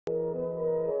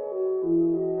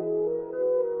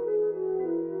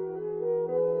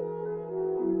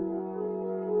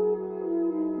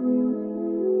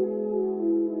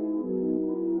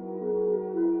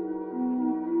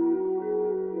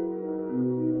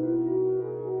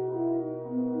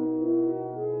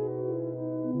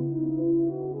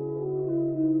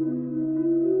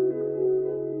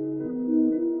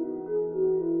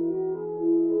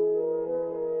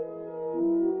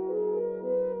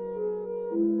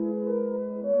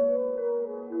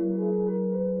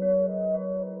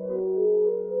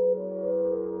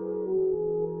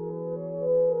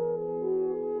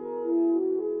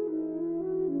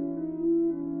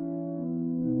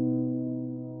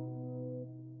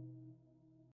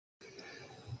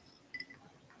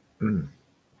Mm.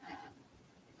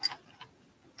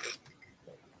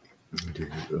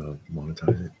 Did you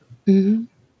monetize it? Mm-hmm.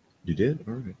 You did?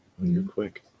 All right. Well, you're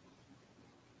quick.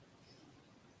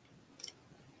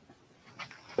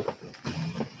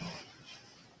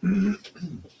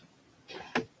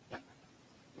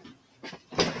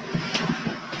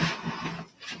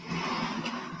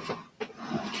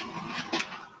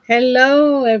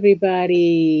 Hello,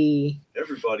 everybody.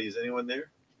 Everybody, is anyone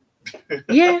there?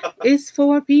 Yeah, it's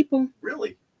 4 people.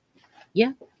 Really?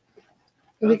 Yeah.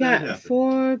 How'd We that got happen?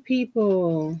 4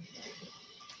 people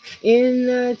in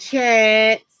the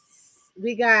chats.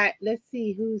 We got, let's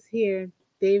see who's here.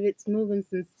 David's moving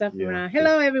some stuff Yeah. around.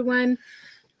 Hello, everyone.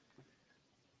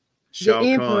 Shao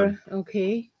the Kahn, Emperor.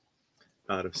 Okay.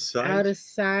 Out of Sight. Out of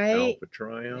Sight. Alpha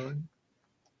Trion.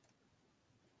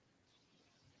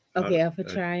 Okay, Alpha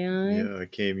Trion. Yeah,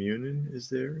 Cam Union is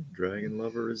there. Dragon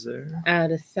Lover is there. Out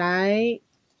of Sight.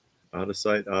 Out of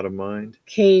Sight, Out of Mind.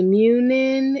 Cam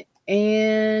Union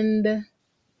and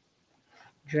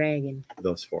Dragon.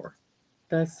 Thus far.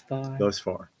 Thus far. Thus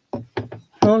far.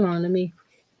 Hold on, let me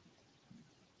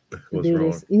What's do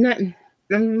wrong? this. Nothing.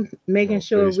 I'm making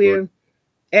sure Facebook. We're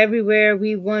everywhere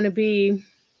we want to be.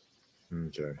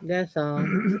 Okay. That's all.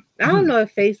 I don't know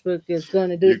if Facebook is going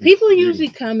to do it. People usually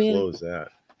come in. Close that.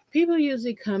 People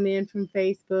usually come in from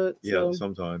Facebook. Yeah,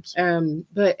 sometimes.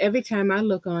 But every time I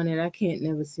look on it, I can't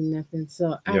never see nothing.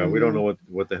 So we don't know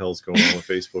what the hell's going on with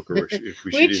Facebook, or if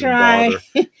we should even bother.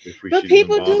 If we but should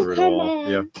people even bother do at come all.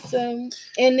 on. Yeah. So,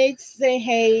 and they say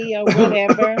hey or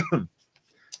whatever.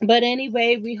 But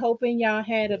anyway, we hoping y'all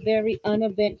had a very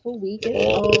uneventful week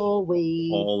as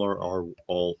always. All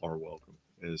are welcome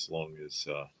as long as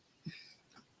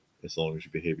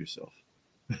you behave yourself.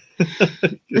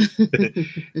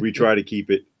 We try to keep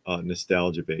it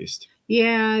nostalgia based.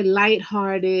 Yeah,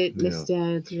 lighthearted,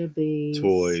 nostalgia based.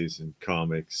 Toys and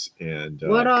comics and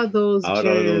what are those? Out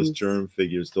of those germ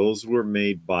figures. Those were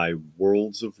made by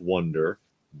Worlds of Wonder.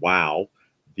 Wow.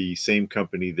 The same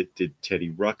company that did Teddy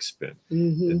Ruxpin.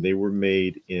 Mm-hmm. And they were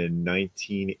made in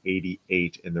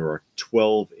 1988, and there are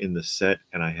 12 in the set,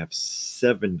 and I have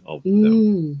 7 of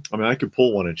them. I mean, I could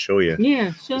pull one and show you.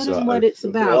 Yeah, show them what it's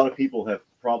about. A lot of people have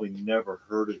probably never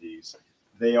heard of these.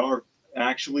 They are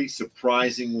actually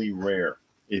surprisingly rare.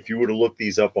 If you were to look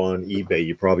these up on eBay,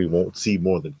 you probably won't see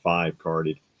more than 5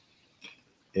 carded.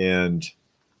 And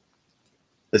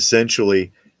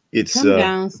essentially, it's come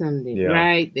down Sunday,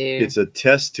 right there. It's a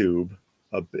test tube,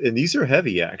 and these are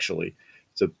heavy actually.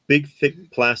 It's a big, thick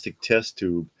plastic test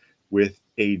tube with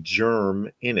a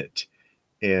germ in it,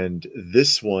 and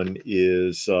this one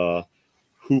is Hoopa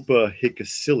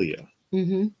hicacillia.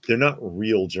 Mm-hmm. They're not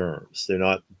real germs. They're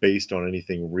not based on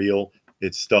anything real.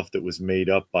 It's stuff that was made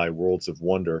up by Worlds of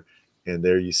Wonder, and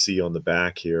there you see on the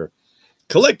back here,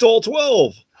 collect all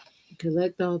 12.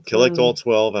 Collect all 12. Collect all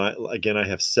 12, and I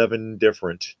have 7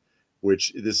 different.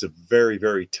 Which this is a very,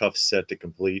 very tough set to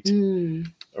complete.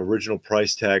 Original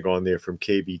price tag on there from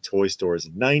KB Toy Store is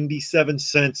 97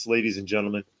 cents, ladies and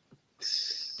gentlemen.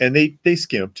 And they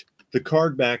skimped. The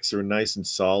card backs are nice and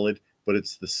solid, but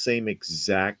it's the same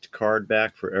exact card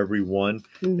back for every one.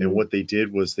 Mm-hmm. And what they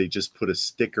did was they just put a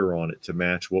sticker on it to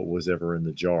match what was ever in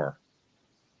the jar.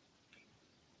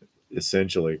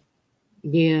 Essentially.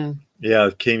 Yeah.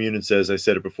 Yeah, Cam Union says, I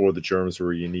said it before, the germs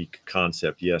were a unique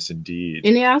concept. Yes, indeed.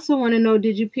 And they also want to know,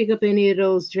 did you pick up any of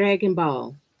those Dragon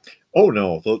Ball? Oh,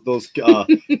 no. Those,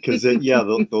 because,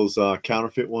 those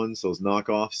counterfeit ones, those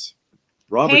knockoffs.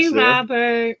 Robert's there.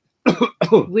 Robert.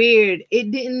 Weird.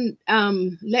 It didn't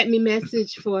let me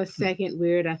message for a second,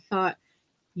 Weird. I thought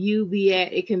you be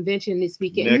at a convention this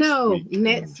weekend.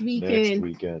 Next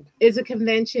weekend is a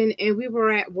convention, and we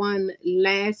were at one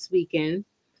last weekend.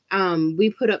 We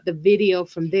put up the video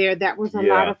from there. That was a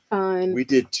lot of fun. We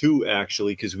did 2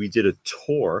 actually, because we did a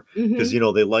tour. Because they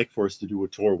like for us to do a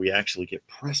tour. We actually get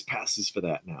press passes for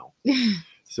that now.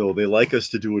 So they like us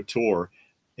to do a tour,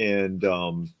 and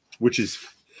which is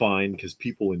fine because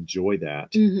people enjoy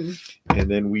that.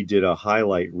 And then we did a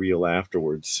highlight reel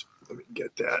afterwards. Let me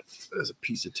get that. There's a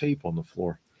piece of tape on the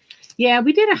floor. Yeah,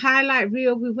 we did a highlight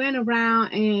reel. We went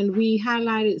around and we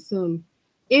highlighted some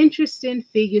interesting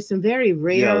figures, some very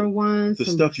rare ones, the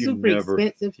some stuff you super never,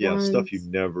 expensive ones. Stuff you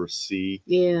never see.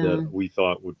 Yeah, that we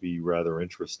thought would be rather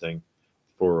interesting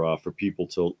for people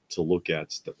to look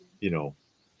at.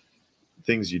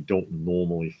 Things you don't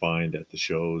normally find at the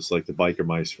shows, like the biker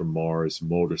mice from Mars,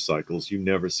 motorcycles. You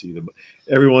never see them.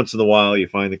 Every once in a while, you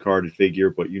find the carded figure,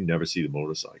 but you never see the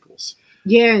motorcycles.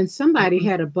 Yeah, and somebody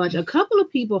had a bunch. A couple of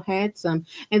people had some,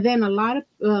 and then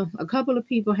a couple of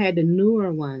people had the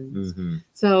newer ones.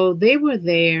 So they were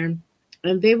there.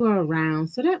 And they were around,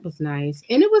 so that was nice.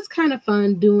 And it was kind of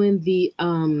fun doing the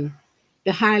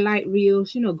highlight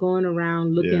reels, you know, going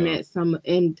around looking at some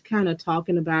and kind of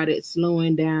talking about it,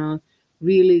 slowing down,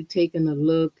 really taking a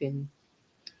look and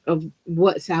of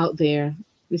what's out there,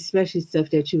 especially stuff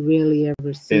that you rarely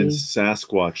ever see. And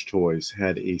Sasquatch Toys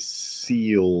had a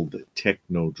sealed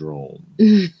Technodrome,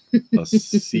 a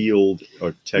sealed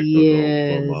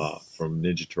Technodrome from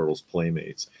Ninja Turtles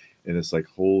Playmates. And it's like,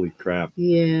 holy crap.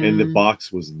 Yeah. And the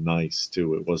box was nice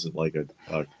too. It wasn't like a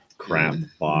crap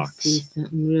box. Let's see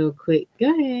something real quick.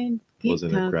 Go ahead. It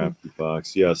wasn't a crappy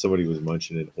box. Yeah, somebody was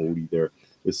mentioning Odie there.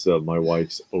 It's my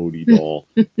wife's Odie doll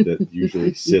that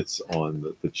usually sits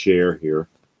on the chair here.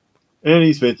 And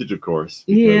he's vintage, of course.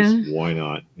 Because why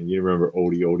not? And you remember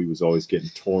Odie. Odie was always getting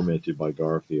tormented by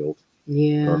Garfield.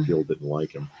 Yeah. Garfield didn't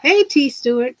like him. Hey, T.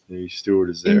 Stewart. Hey, Stewart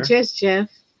is there. And just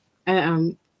Jeff.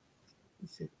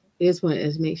 This one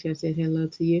is make sure I said hello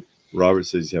to you. Robert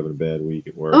says he's having a bad week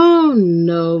at work. Oh,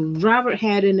 no. Robert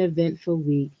had an eventful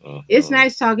week. It's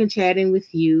nice talking, chatting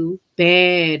with you.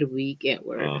 Bad week at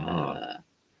work.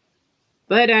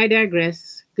 But I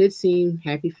digress. Good seeing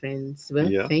happy friends.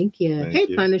 Well, thank you.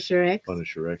 Hey, Punisher X.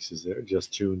 Punisher X is there.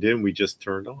 Just tuned in. We just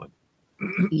turned on.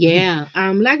 Yeah.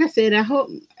 Like I said, I hope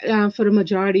for the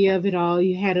majority of it all,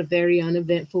 you had a very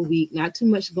uneventful week. Not too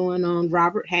much going on.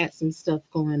 Robert had some stuff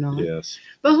going on. Yes.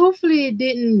 But hopefully it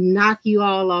didn't knock you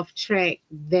all off track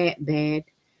that bad.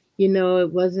 You know,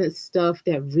 it wasn't stuff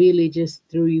that really just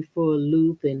threw you for a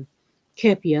loop and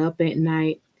kept you up at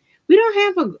night. We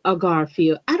don't have a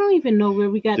Garfield. I don't even know where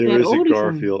we got that. There is a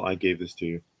Garfield. I gave this to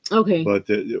you. Okay. But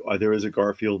there is a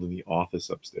Garfield in the office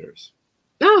upstairs.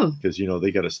 Oh. Because, you know,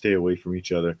 they got to stay away from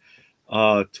each other.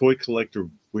 Toy Collector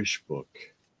Wish Book.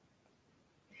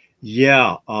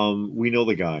 Yeah, we know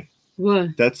the guy.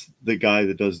 What? That's the guy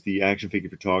that does the action figure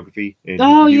photography. And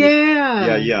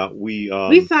yeah. We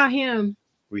saw him.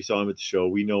 We saw him at the show.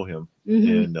 We know him.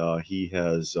 Mm-hmm. And he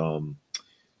has...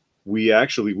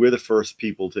 we're the first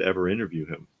people to ever interview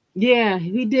him. Yeah,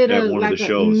 we did at one of the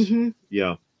shows. Mm-hmm.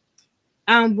 Yeah.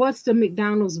 What's the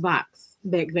McDonald's box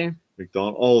back there?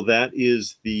 Oh, that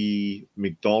is the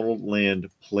McDonald Land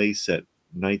playset,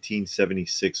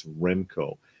 1976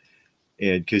 Remco.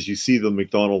 And because you see the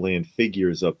McDonald Land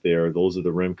figures up there, those are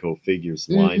the Remco figures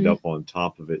lined up on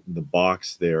top of it. And the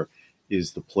box there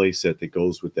is the playset that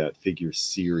goes with that figure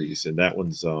series. And that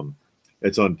one's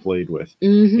it's unplayed with.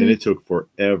 And it took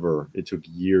forever. It took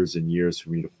years and years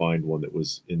for me to find one that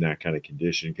was in that kind of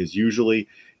condition. Because usually,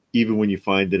 even when you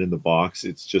find it in the box,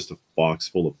 it's just a box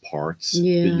full of parts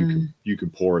that you can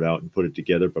pour it out and put it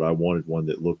together. But I wanted one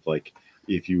that looked like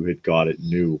if you had got it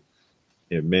new.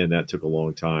 And man, that took a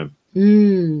long time.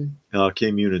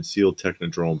 Came in and sealed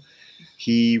Technodrome.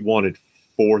 He wanted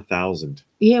 $4,000.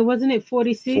 Yeah, wasn't it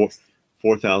 46?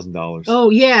 $4,000. Oh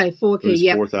yeah, 4K.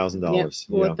 Yeah, $4,000.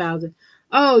 $4,000.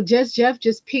 Oh, Jeff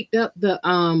just picked up the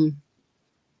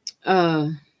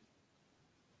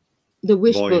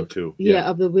Wish Volume Book. 2. Yeah,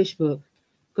 of the Wish Book.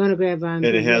 Gonna grab Volume 2.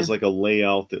 And it has like a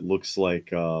layout that looks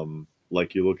like you're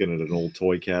looking at an old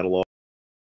toy catalog.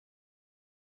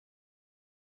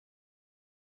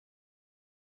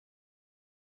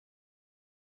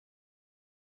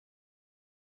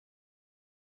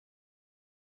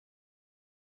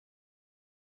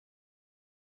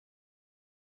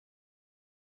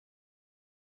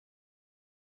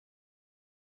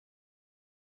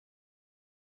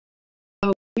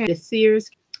 The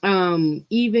Sears,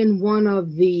 even one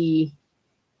of the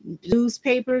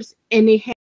newspapers, and they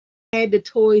had the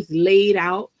toys laid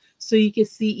out so you could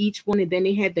see each one, and then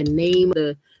they had the name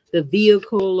of the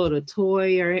vehicle or the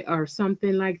toy or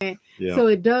something like that. Yeah. So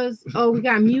it does. Oh, we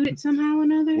got muted somehow or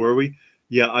another. Were we?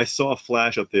 Yeah, I saw a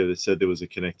flash up there that said there was a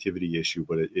connectivity issue,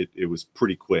 but it was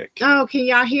pretty quick. Oh, can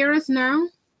y'all hear us now?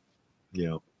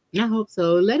 Yeah. I hope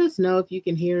so. Let us know if you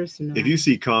can hear us now. If you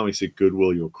see comics at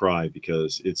Goodwill, you'll cry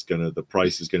because the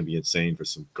price is gonna be insane for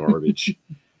some garbage.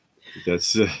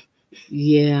 That's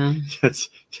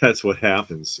that's what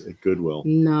happens at Goodwill.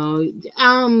 No,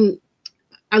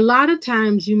 a lot of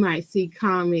times you might see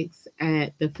comics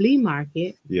at the flea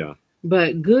market. Yeah,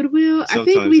 but Goodwill,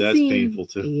 sometimes I think that's painful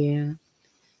too. Yeah,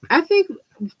 I think.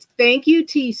 Thank you,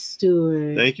 T.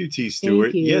 Stewart. Thank you, T.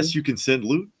 Stewart. Yes, you can send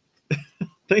loot.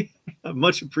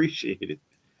 Much appreciated.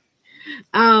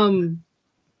 We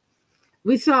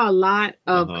saw a lot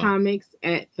of comics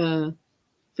at the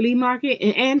flea market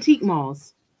and antique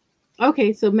malls.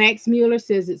 Okay, so Max Mueller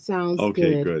says it sounds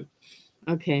good.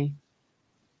 Okay.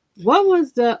 What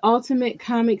was the ultimate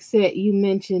comic set you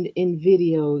mentioned in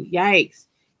video? Yikes.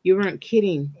 You weren't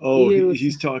kidding. Oh,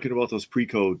 he's talking about those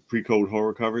pre-code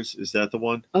horror covers. Is that the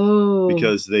one? Oh,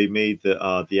 because they made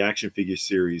the action figure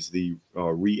series the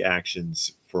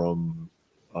reactions from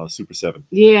Super 7.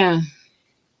 Yeah,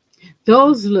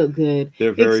 those look good.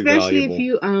 They're very especially valuable. If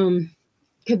you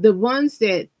cause the ones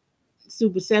that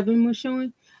Super 7 was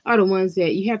showing are the ones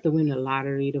that you have to win the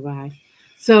lottery to buy.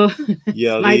 So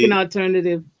yeah, it's like an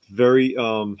alternative. Very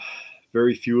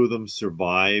very few of them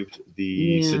survived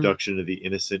the seduction of the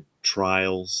innocent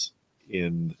trials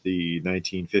in the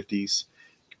 1950s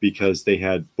because they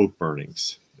had book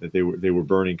burnings. They were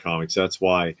burning comics. That's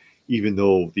why, even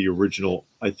though the original,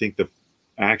 I think the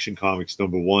Action Comics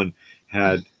 #1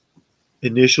 had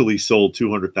initially sold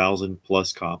 200,000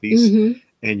 plus copies,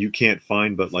 and you can't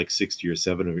find but like 60 or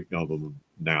 70 of them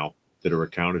now that are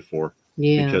accounted for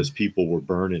because people were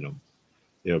burning them.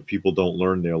 You know, people don't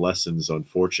learn their lessons,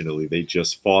 unfortunately. They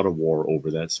just fought a war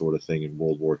over that sort of thing in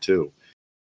World War II.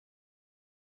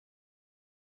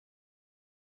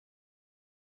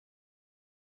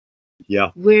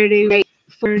 Yeah. Where they were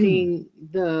burning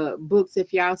the books,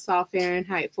 if y'all saw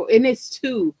Fahrenheit 4, and it's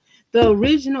 2. The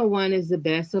original one is the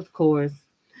best, of course.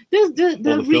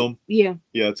 The film? Yeah.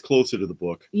 Yeah, it's closer to the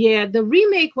book. Yeah, the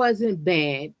remake wasn't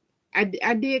bad. I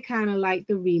did kind of like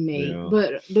the remake,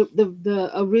 but the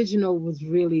original was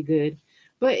really good.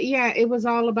 But yeah, it was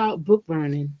all about book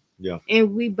burning. Yeah.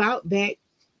 And we about back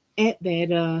at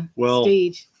that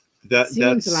stage. That's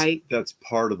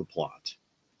part of the plot.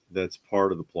 That's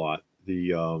part of the plot.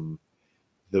 The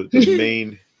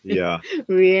main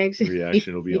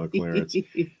reaction will be on Clarence.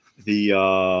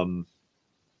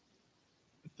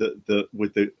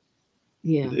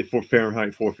 For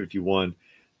Fahrenheit 451,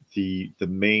 the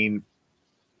main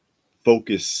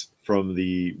focus from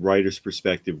the writer's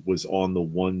perspective was on the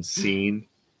one scene.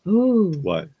 Ooh.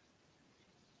 What?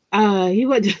 He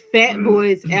went to Fat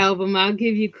Boys album. I'll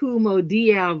give you Kumo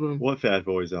D album. What Fat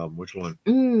Boys album? Which one?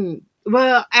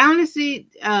 Well, honestly,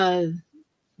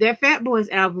 that Fat Boys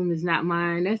album is not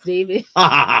mine. That's David.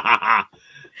 I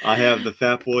have the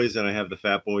Fat Boys and I have the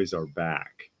Fat Boys Are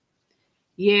Back.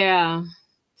 Yeah.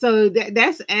 So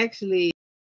that's actually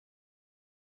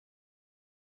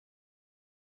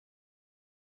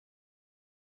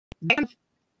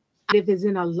if it's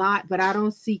in a lot, but I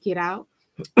don't seek it out.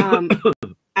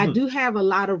 I do have a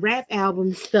lot of rap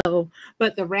albums though,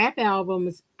 but the rap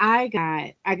albums I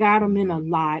got them in a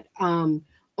lot.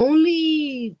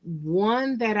 Only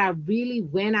one that I really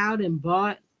went out and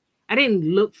bought. I didn't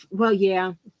look. Well,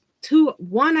 yeah,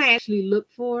 one I actually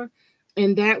looked for,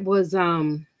 and that was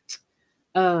the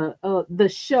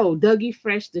show, Dougie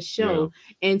Fresh, the show,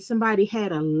 and somebody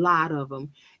had a lot of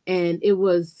them, and it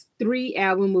was 3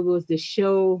 albums. It was the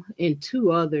show and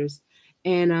 2 others,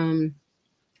 and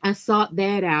I sought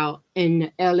that out, and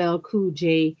the LL Cool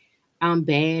J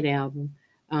Bad album.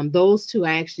 Those 2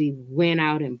 I actually went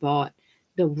out and bought.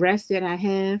 The rest that I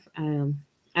have,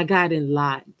 I got in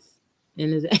lots,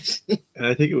 and it's actually. And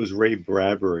I think it was Ray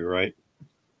Bradbury, right?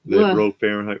 That wrote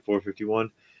Fahrenheit 451.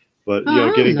 But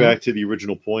getting back to the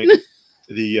original point,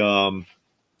 the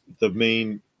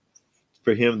main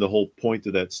for him, the whole point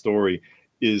of that story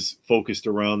is focused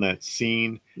around that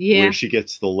scene where she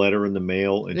gets the letter in the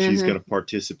mail and she's going to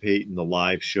participate in the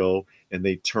live show, and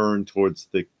they turn towards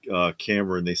the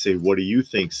camera and they say, "What do you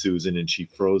think, Susan?" And she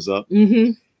froze up.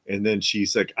 And then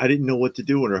she's like, "I didn't know what to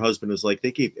do." And her husband is like,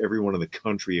 "They gave everyone in the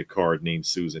country a card named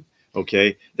Susan.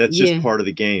 Okay, that's just part of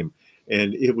the game."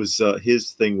 And it was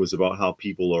his thing was about how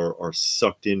people are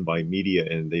sucked in by media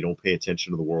and they don't pay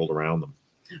attention to the world around them.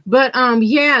 But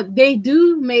they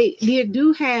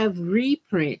do have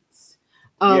reprints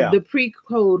of the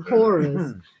pre-code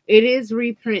horrors. It is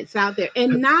reprints out there,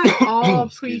 and not all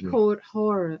pre-code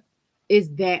horror is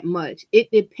that much.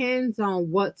 It depends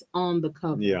on what's on the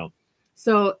cover. Yeah.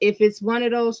 So if it's one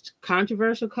of those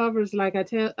controversial covers, like I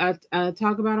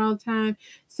talk about all the time,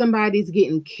 somebody's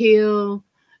getting killed,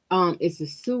 it's a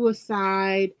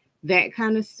suicide, that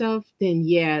kind of stuff, then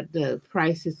the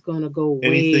price is going to go way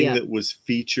Anything up. That was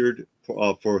featured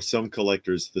for some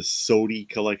collectors, the Sodi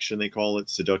collection, they call it,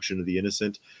 Seduction of the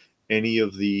Innocent. Any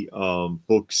of the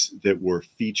books that were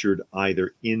featured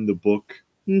either in the book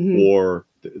or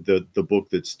the book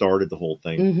that started the whole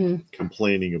thing,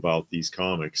 complaining about these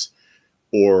comics,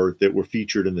 or that were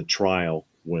featured in the trial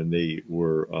when they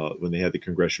had the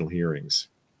congressional hearings.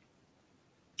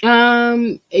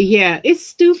 It's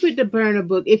stupid to burn a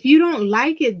book. If you don't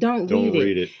like it, don't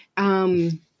read it.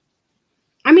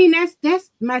 I mean,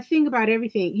 that's my thing about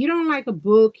everything. You don't like a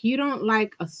book, you don't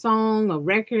like a song, a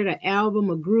record, an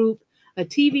album, a group, a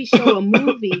TV show, a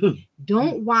movie,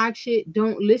 don't watch it,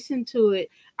 don't listen to it.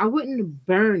 I wouldn't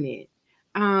burn it.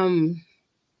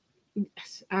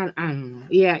 I don't know.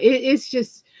 Yeah, it's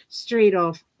just straight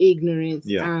off ignorance.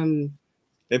 Yeah. And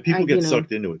people get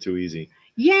sucked into it too easy.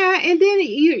 Yeah, and then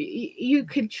you're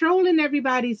controlling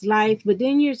everybody's life, but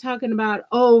then you're talking about,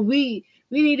 oh, we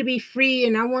need to be free,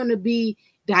 and I want to be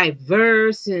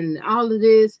diverse, and all of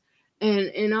this,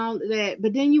 and all of that.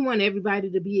 But then you want everybody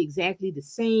to be exactly the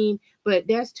same. But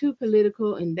that's too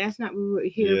political, and that's not what we're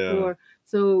here for.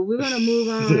 So we're gonna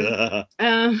move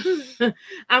on.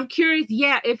 I'm curious.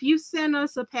 Yeah, if you send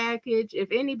us a package, if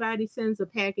anybody sends a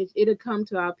package, it'll come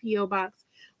to our PO box.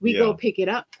 We go pick it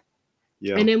up.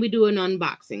 Yeah. And then we do an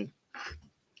unboxing.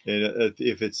 And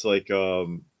if it's like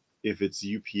if it's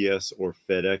UPS or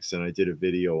FedEx, and I did a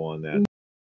video on that.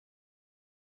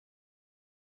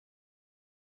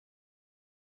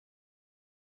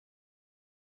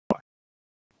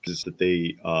 Because that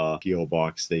they PO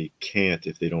box, they can't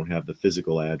if they don't have the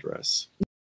physical address.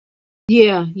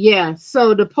 Yeah.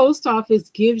 So the post office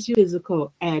gives you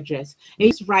physical address. And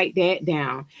you just write that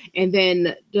down. And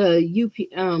then the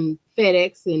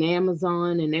FedEx and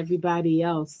Amazon and everybody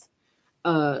else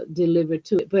deliver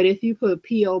to it. But if you put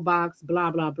PO box,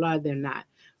 blah, blah, blah, they're not.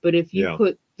 But if you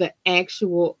put the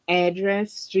actual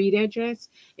address, street address,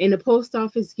 and the post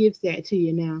office gives that to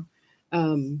you now,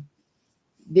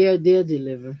 they'll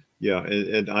deliver. Yeah,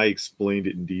 and I explained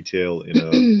it in detail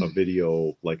in a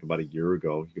video like about a year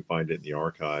ago. You can find it in the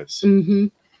archives.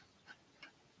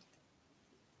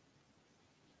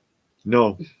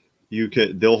 No, you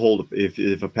can. They'll hold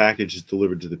if a package is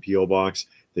delivered to the PO box.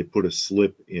 They put a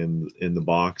slip in the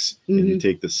box, and you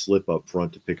take the slip up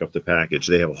front to pick up the package.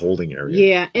 They have a holding area.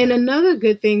 Yeah, and another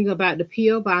good thing about the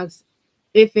PO box,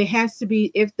 if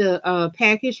the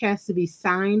package has to be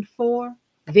signed for,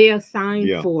 they'll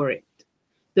sign for it.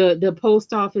 The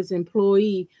post office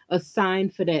employee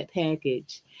assigned for that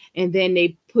package, and then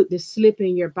they put the slip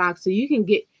in your box, so you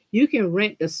can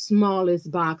rent the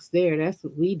smallest box there. That's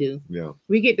what we do. Yeah,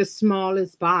 we get the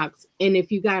smallest box, and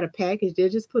if you got a package, they'll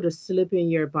just put a slip in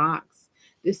your box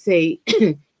to say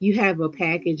you have a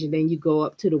package, and then you go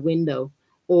up to the window,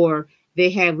 or they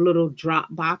have little drop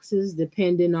boxes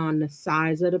depending on the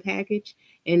size of the package,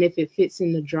 and if it fits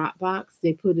in the drop box,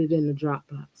 they put it in the drop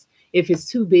box. If it's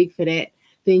too big for that,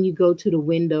 then you go to the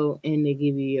window and they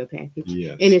give you your package.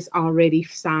 Yes. And it's already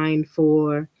signed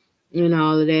for and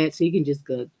all of that. So you can just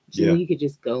go. You could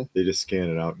just go. They just scan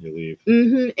it out and you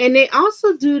leave. And they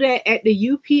also do that at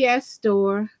the UPS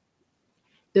store,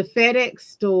 the FedEx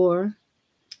store,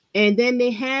 and then they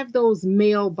have those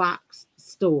mailbox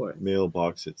stores.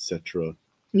 Mailbox, etc.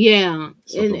 Yeah.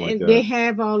 And they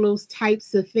have all those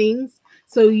types of things.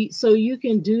 So you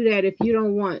can do that if you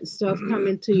don't want stuff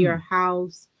coming to your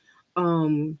house.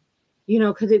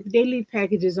 Because if they leave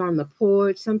packages on the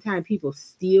porch, sometimes people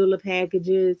steal the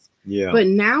packages. Yeah. But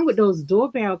now with those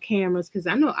doorbell cameras, because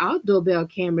I know our doorbell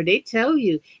camera, it tells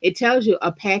you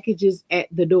a package is at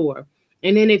the door.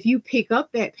 And then if you pick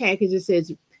up that package,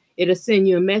 it'll send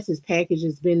you a message, package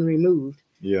has been removed.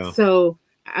 Yeah. So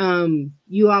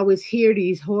you always hear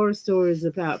these horror stories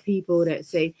about people that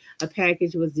say a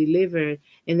package was delivered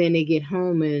and then they get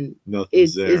home and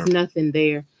it's nothing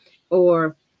there.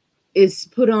 Or it's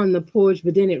put on the porch,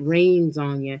 but then it rains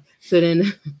on you. So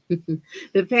then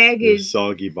the package,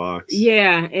 soggy box.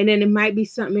 Yeah, and then it might be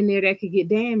something in there that could get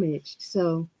damaged.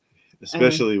 So,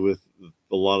 especially with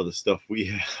a lot of the stuff we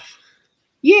have.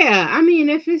 Yeah, I mean,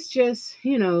 if it's just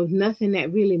nothing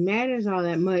that really matters all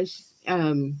that much,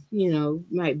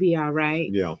 might be all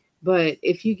right. Yeah. But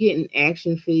if you're getting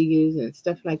action figures and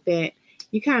stuff like that,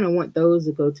 you kind of want those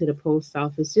to go to the post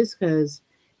office just because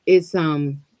it's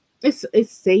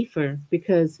safer,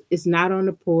 because it's not on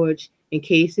the porch in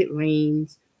case it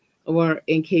rains or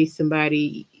in case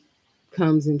somebody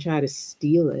comes and try to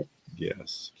steal it.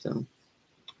 Yes. So.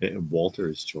 And Walter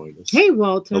has joined us. Hey,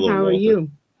 Walter. Hello, how are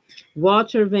you?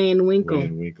 Walter Van Winkle.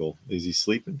 Van Winkle. Is he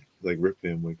sleeping like Rip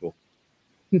Van Winkle?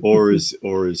 or is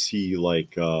he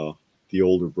like the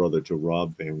older brother to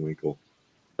Rob Van Winkle?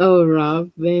 Oh,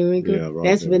 Rob Van Winkle? Yeah, Rob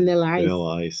that's Van Vanilla Ice.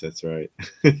 Vanilla Ice, that's right.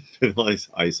 Vanilla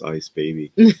Ice,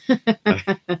 baby.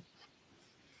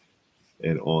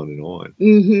 And on and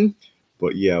on.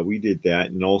 But yeah, we did that.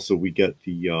 And also we got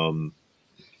the,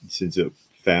 since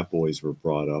Fat Boys were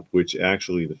brought up, which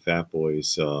actually the Fat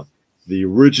Boys, the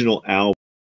original album,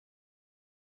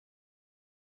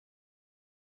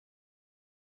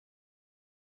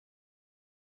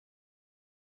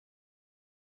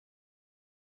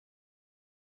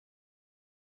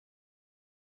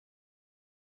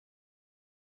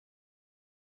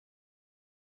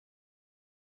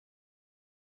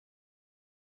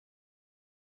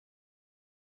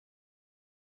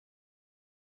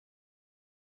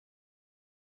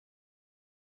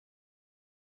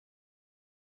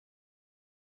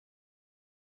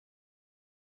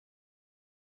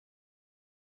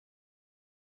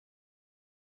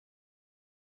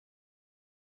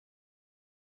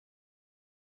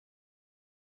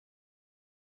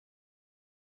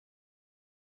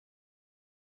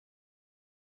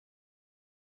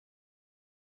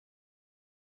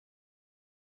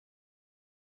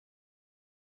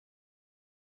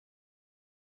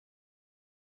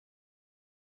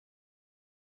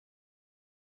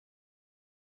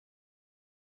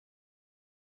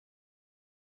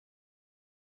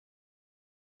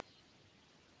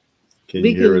 Can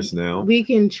you hear us now? We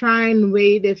can try and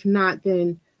wait. If not,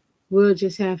 then we'll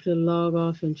just have to log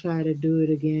off and try to do it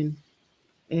again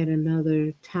at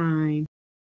another time.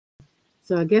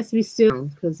 So I guess we still,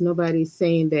 because nobody's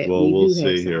saying that. Well, we'll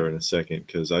see here in a second,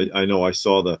 because I know I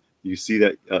saw you see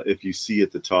that if you see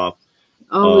at the top.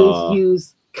 Always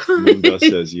use. Moondust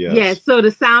says yes. Yes, so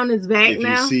the sound is back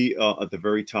now. If you see at the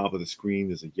very top of the screen,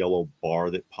 there's a yellow bar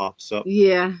that pops up.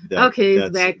 Yeah. Okay,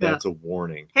 it's back up. That's a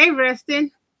warning. Hey,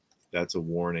 Reston. That's a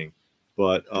warning.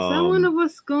 But I wonder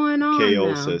what's going on.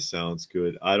 KO says sounds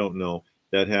good. I don't know.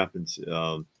 That happens.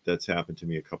 That's happened to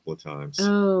me a couple of times.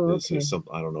 Oh, okay.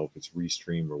 I don't know if it's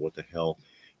Restream or what the hell,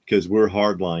 because we're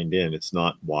hardlined in. It's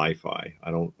not Wi-Fi.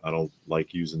 I don't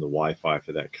like using the Wi-Fi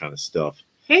for that kind of stuff.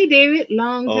 Hey, David,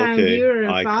 long-time viewer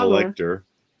and follower. Collector.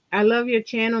 I love your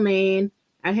channel, man.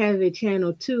 I have a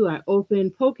channel too. I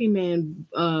open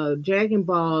Pokemon, Dragon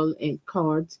Ball, and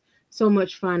cards. So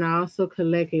much fun. I also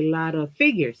collect a lot of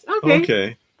figures.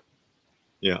 Okay.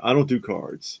 Yeah, I don't do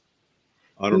cards.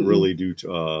 I don't really do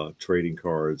trading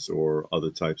cards or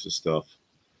other types of stuff.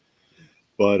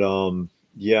 But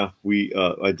yeah,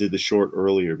 I did the short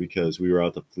earlier because we were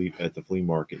at the flea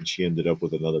market, and she ended up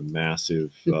with another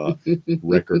massive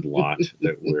record lot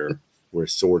that we're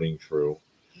sorting through.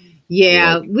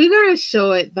 Yeah, we're gonna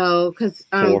show it though, because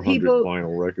 400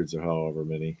 vinyl records or however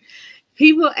many.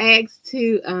 People asked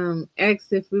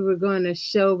if we were going to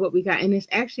show what we got, and it's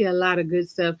actually a lot of good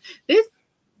stuff.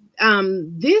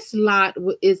 This lot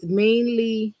is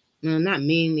mainly, no, not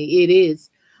mainly, it is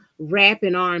rap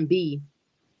and R&B.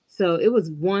 So it was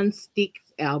one Styx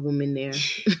album in there.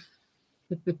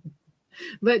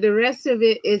 But the rest of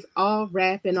it is all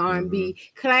rap and R&B,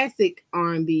 classic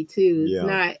R&B too.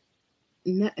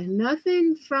 It's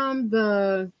nothing from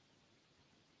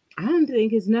I don't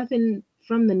think it's nothing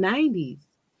from the 90s.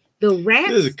 The rap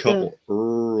There's a couple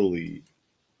early.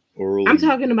 I'm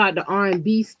talking about the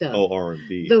R&B stuff. Oh,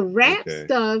 R&B. The rap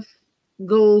stuff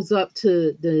goes up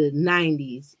to the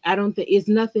 90s. I don't think it's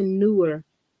nothing newer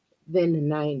than the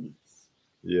 90s.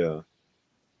 Yeah.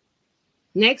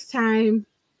 Next time.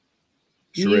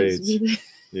 Charades.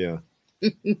 Yeah.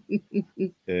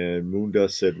 And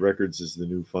Moondust said records is the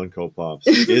new Funko Pops.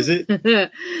 Is it?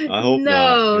 I hope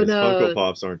not. No. Funko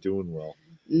Pops aren't doing well.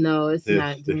 No, it's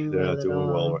not doing they're well. Not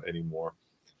doing well anymore.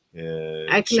 And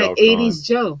I collect 80s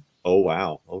Joe. Oh,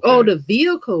 wow. Okay. Oh, the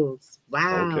vehicles.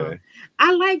 Wow. Okay.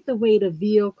 I like the way the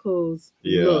vehicles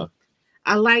look.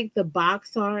 I like the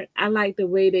box art. I like the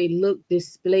way they look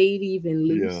displayed even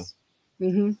loose.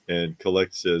 Yeah. And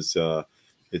Collect says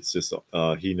it's just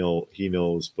he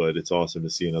knows, but it's awesome to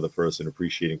see another person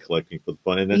appreciating collecting for the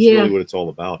fun, and that's really what it's all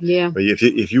about. Yeah. But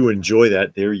if you enjoy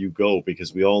that, there you go,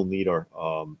 because we all need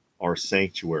our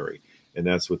sanctuary, and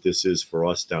that's what this is for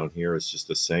us down here. It's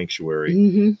just a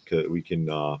sanctuary because we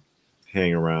can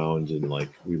hang around and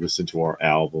we listen to our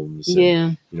albums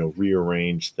and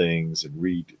rearrange things and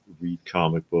read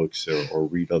comic books or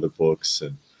read other books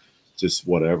and just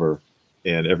whatever.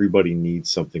 And everybody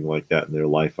needs something like that in their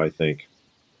life, I think.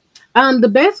 The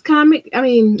best comic,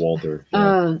 Walter,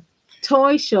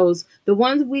 toy shows, the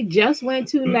ones we just went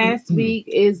to last week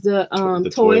is the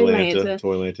Toylanta.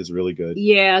 Toylanta is really good.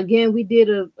 Yeah, again, we did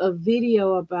a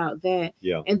video about that.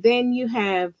 Yeah. And then you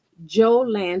have Joe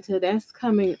Lanta that's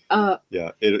coming up. Yeah,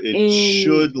 it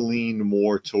should lean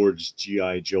more towards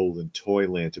G.I. Joe than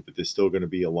Toylanta, but there's still going to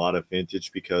be a lot of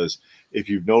vintage, because if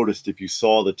you've noticed, if you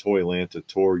saw the Toylanta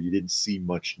tour, you didn't see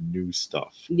much new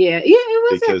stuff. Yeah,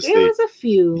 it was a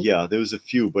few. Yeah, there was a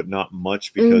few, but not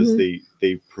much, because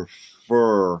they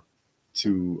prefer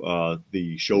to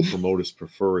the show promoters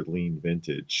prefer it lean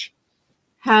vintage.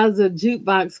 How's the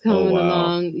jukebox coming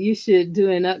along? You should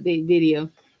do an update video.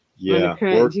 Yeah,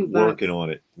 working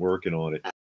on it.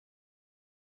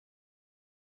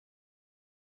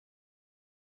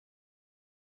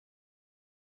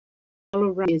 All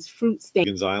around is Fruit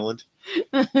Stand Island,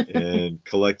 and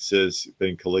Collect says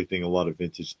been collecting a lot of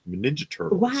vintage Ninja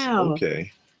Turtles. Wow.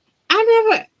 Okay.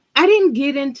 I didn't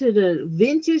get into the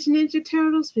vintage Ninja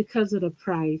Turtles because of the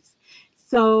price.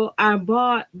 So I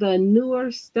bought the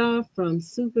newer stuff from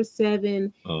Super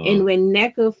 7. And when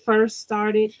NECA first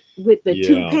started with the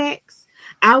 2-packs,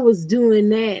 I was doing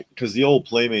that. Because the old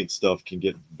Playmate stuff can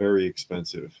get very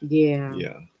expensive. Yeah.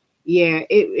 Yeah,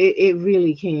 it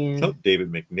really can. Oh,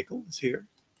 David McNichol is here.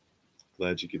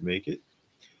 Glad you could make it.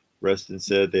 Reston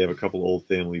said they have a couple old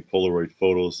family Polaroid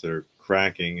photos that are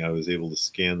cracking. I was able to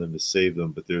scan them to save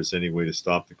them, but there's any way to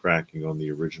stop the cracking on the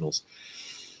originals.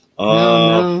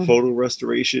 No. Photo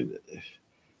restoration,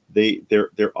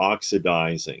 they're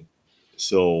oxidizing,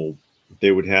 so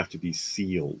they would have to be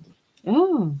sealed.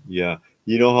 Oh. Yeah,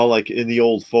 You know how, like, in the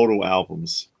old photo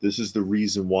albums, this is the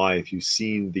reason why, if you've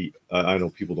seen the, I know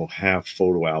people don't have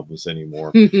photo albums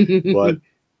anymore, but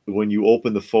when you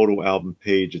open the photo album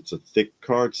page, it's a thick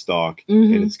cardstock,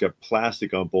 and it's got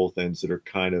plastic on both ends that are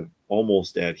kind of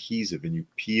almost adhesive, and you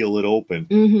peel it open,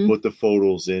 put the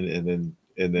photos in, and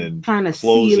then kind of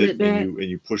close it, and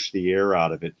you push the air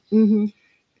out of it, and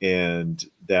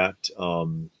that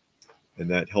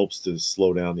helps to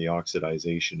slow down the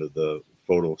oxidization of the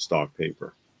photo stock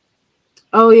paper.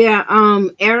 Oh yeah,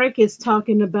 Eric is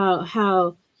talking about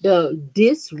how the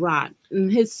disc rot in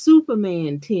his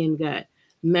Superman 10 got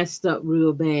messed up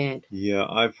real bad. Yeah,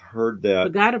 I've heard that.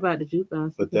 Forgot about the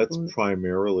jukebox. But that's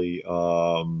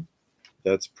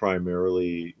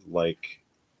primarily like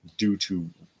due to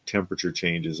temperature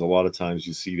changes. A lot of times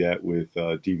you see that with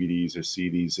DVDs or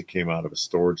CDs that came out of a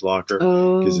storage locker,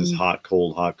 because it's hot,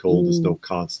 cold, hot, cold. There's no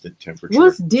constant temperature.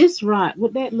 What's disc rot?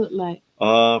 What that look like?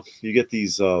 You get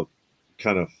these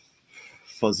kind of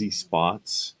fuzzy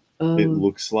spots. It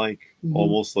looks like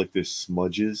almost like there's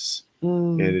smudges,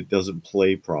 and it doesn't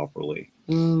play properly.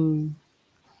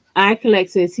 iCollect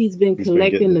says he's been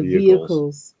collecting the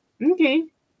vehicles. Okay.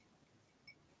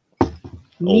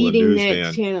 Meeting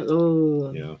that channel.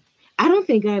 Oh, yeah. I don't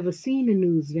think I ever seen a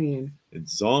news van.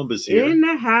 It's Zombies here in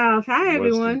the house. Hi,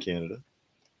 everyone. Western Canada.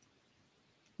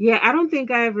 Yeah, I don't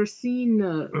think I ever seen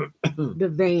the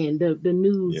van, the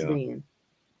news van.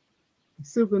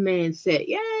 Superman set.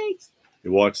 Yikes!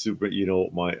 You watch You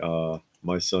know,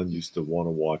 my son used to want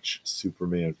to watch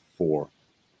Superman 4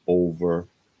 over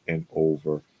and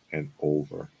over and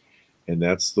over, and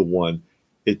that's the one.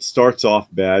 It starts off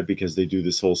bad because they do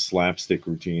this whole slapstick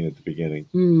routine at the beginning,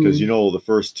 because you know the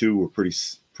first two were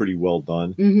pretty well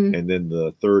done, and then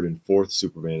the third and fourth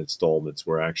Superman installments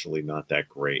were actually not that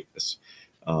great.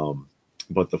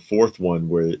 But the fourth one,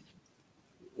 where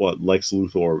Lex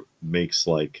Luthor makes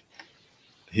like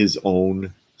his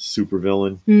own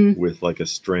supervillain with like a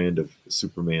strand of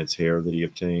Superman's hair that he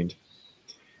obtained,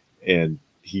 and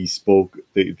he spoke.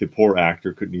 The poor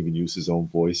actor couldn't even use his own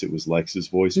voice. It was Lex's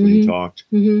voice when he talked.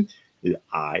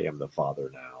 I am the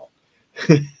father now.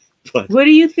 But what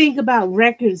do you think about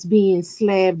records being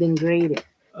slabbed and graded?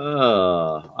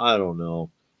 I don't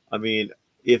know. I mean,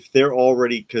 if they're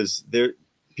already, because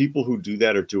people who do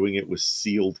that are doing it with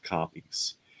sealed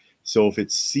copies. So if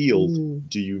it's sealed,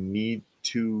 do you need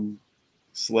to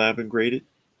slab and grade it?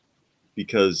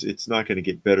 Because it's not going to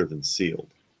get better than sealed.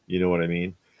 You know what I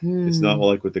mean? It's not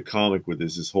like with the comic, where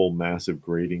there's this whole massive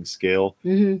grading scale.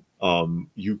 You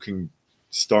can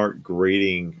start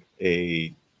grading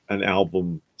an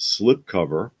album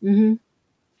slipcover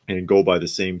and go by the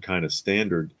same kind of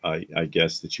standard, I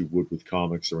guess, that you would with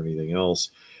comics or anything else.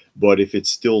 But if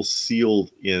it's still sealed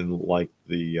in like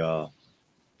the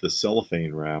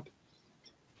cellophane wrap,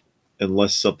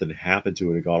 unless something happened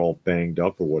to it, it got all banged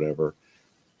up or whatever,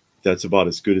 that's about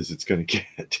as good as it's going to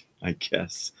get, I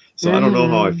guess. So I don't know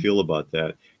how I feel about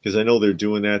that, because I know they're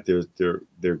doing that.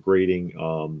 They're grading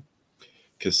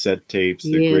cassette tapes.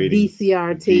 They're grading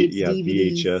VCR tapes,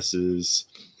 DVDs. VHSs,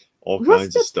 all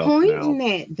kinds of stuff now. What's the point in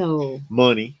that, though?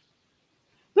 Money.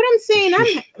 But I'm saying,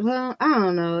 I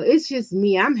don't know. It's just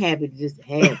me. I'm happy to just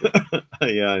have it.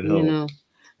 Yeah, I know. You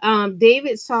know,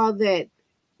 David saw that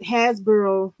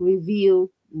Hasbro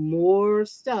revealed more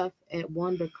stuff at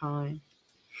WonderCon.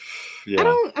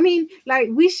 Yeah. I mean, like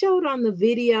we showed on the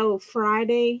video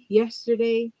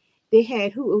yesterday, they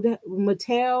had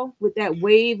Mattel with that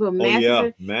wave of Masters. Oh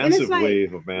yeah, massive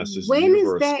wave of Masters. When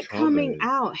is that coming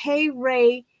out? Hey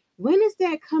Ray, when is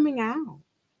that coming out?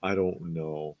 I don't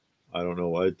know.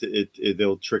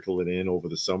 They'll trickle it in over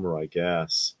the summer, I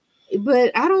guess.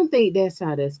 But I don't think that's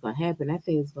how that's gonna happen. I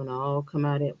think it's gonna all come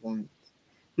out at once.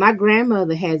 My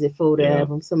grandmother has a photo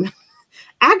album. So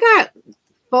I got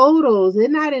photos. They're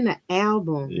not in the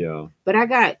album. Yeah. But I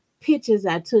got pictures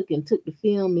I took the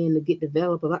film in to get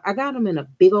developed. I got them in a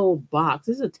big old box.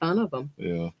 There's a ton of them.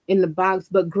 Yeah. In the box.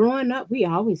 But growing up, we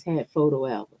always had photo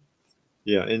albums.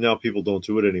 Yeah, and now people don't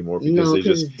do it anymore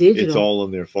because it's all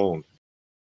on their phone.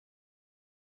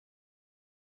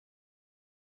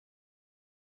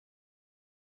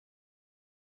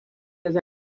 And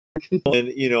I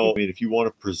mean, if you want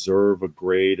to preserve a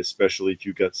grade, especially if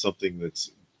you got something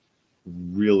that's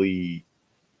really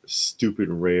stupid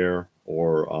rare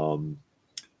or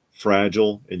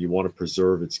fragile, and you want to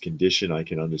preserve its condition, I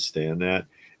can understand that.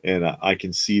 And I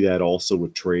can see that also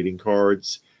with trading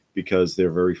cards, because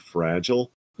they're very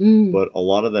fragile. But a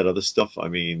lot of that other stuff, I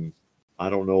mean,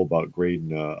 I don't know about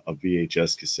grading a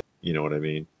VHS cassette. You know what I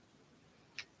mean?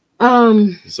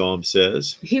 Zom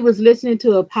says he was listening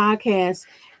to a podcast,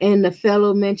 And the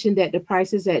fellow mentioned that the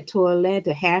prices at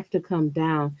Toyota have to come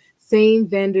down. Same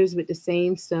vendors with the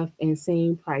same stuff and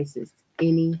same prices.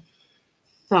 Any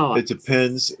thoughts? It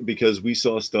depends, because we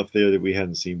saw stuff there that we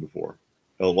hadn't seen before.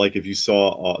 Like if you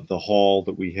saw the haul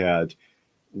that we had,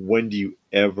 when do you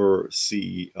ever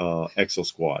see Exo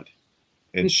Squad?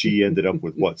 And she ended up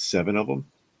with what, 7 of them?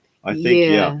 I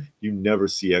think, yeah, you never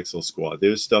see Exo Squad.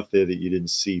 There's stuff there that you didn't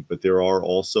see, but there are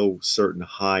also certain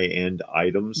high-end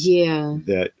items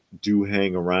that do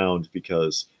hang around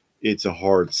because it's a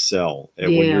hard sell.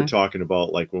 And when you're talking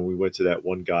about, like when we went to that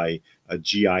one guy, a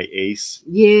GI Ace.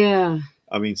 Yeah.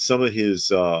 I mean, some of his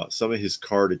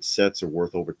carded sets are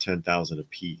worth over 10,000 a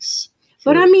piece.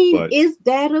 But I mean, is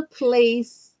that a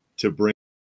place to bring?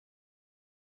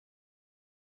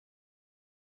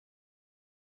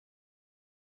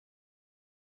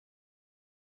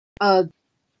 I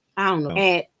don't know,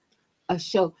 at a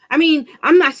show. I mean,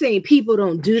 I'm not saying people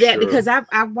don't do that, because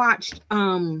I've watched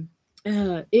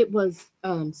it was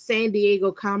San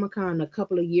Diego Comic-Con a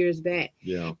couple of years back.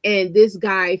 Yeah. And this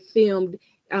guy filmed,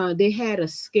 they had a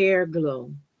scare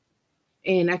glow.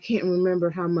 And I can't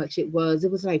remember how much it was. It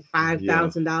was like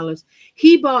 $5,000.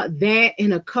 He bought that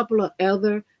and a couple of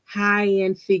other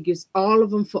high-end figures, all of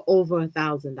them for over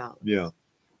 $1,000. Yeah.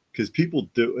 Because people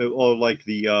do, or like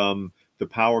the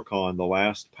PowerCon, the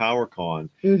last PowerCon,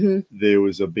 there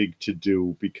was a big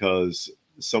to-do because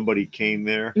somebody came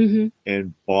there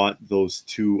and bought those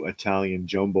 2 Italian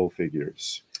jumbo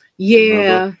figures.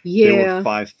 Yeah. They were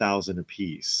 5,000 a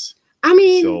piece. I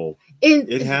mean, so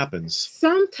it happens.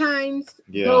 Sometimes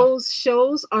those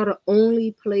shows are the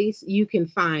only place you can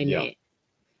find that.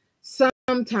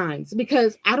 Sometimes,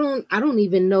 because I don't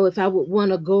even know if I would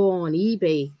want to go on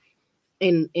eBay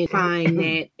and find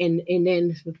that and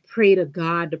then pray to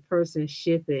God the person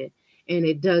ship it and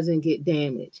it doesn't get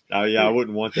damaged. Oh yeah, I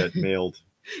wouldn't want that mailed.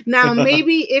 Now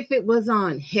maybe if it was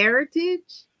on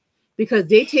Heritage, because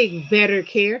they take better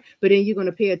care, but then you're going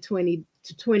to pay a 20%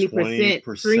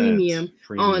 premium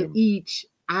on each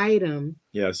item.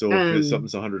 Yeah, so if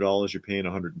something's $100, you're paying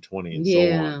 $120 and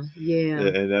so on. Yeah.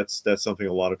 And that's something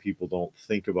a lot of people don't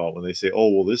think about when they say, "Oh,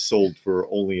 well, this sold for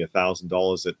only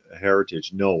 $1,000 at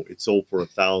Heritage." No, it sold for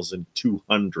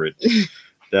 $1,200.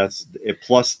 That's it,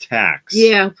 plus tax.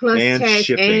 Yeah, plus tax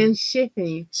and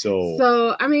shipping.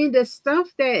 So I mean, the stuff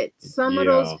that some of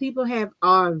those people have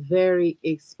are very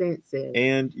expensive.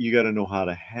 And you got to know how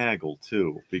to haggle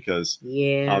too, because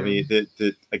I mean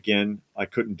that again, I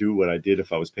couldn't do what I did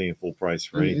if I was paying full price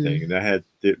for anything. And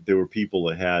there were people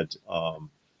that had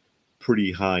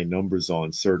pretty high numbers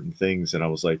on certain things, and I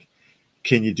was like,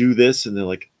 "Can you do this?" And they're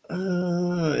like,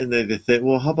 and they think,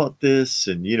 well, how about this?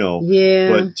 And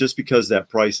but just because that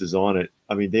price is on it,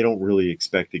 I mean, they don't really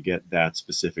expect to get that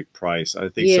specific price. I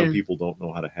think some people don't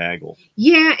know how to haggle.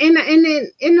 Yeah, and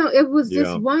then it was this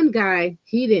one guy,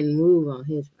 he didn't move on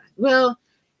his price. Well,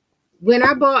 when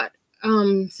I bought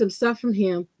some stuff from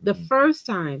him the first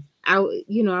time, I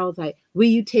was like, will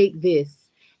you take this?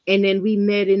 And then we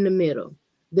met in the middle.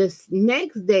 This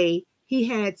next day he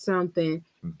had something.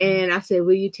 And I said,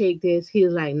 will you take this? He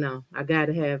was like, no, I got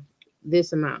to have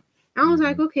this amount. I was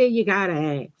like, okay, you got to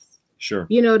ask. Sure.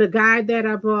 The guy that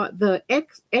I bought the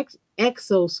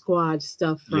Exo Squad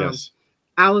stuff from,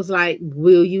 I was like,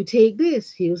 will you take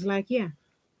this? He was like, yeah.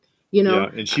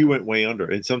 Yeah, and she went way under.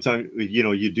 And sometimes, you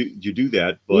do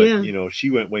that, but,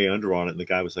 she went way under on it. And the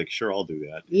guy was like, sure, I'll do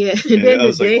that. Yeah. And I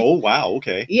was like, oh, wow,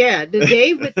 okay. Yeah, the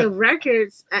day with the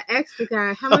records, I asked the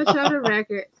guy, how much are the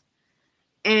records?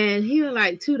 And he was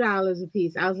like $2 a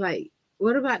piece. I was like,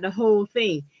 what about the whole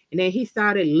thing? And then he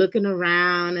started looking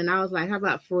around, and I was like, how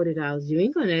about $40? You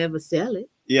ain't gonna ever sell it.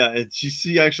 Yeah, and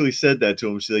she actually said that to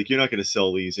him. She's like, you're not gonna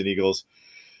sell these. And he goes,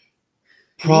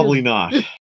 probably not.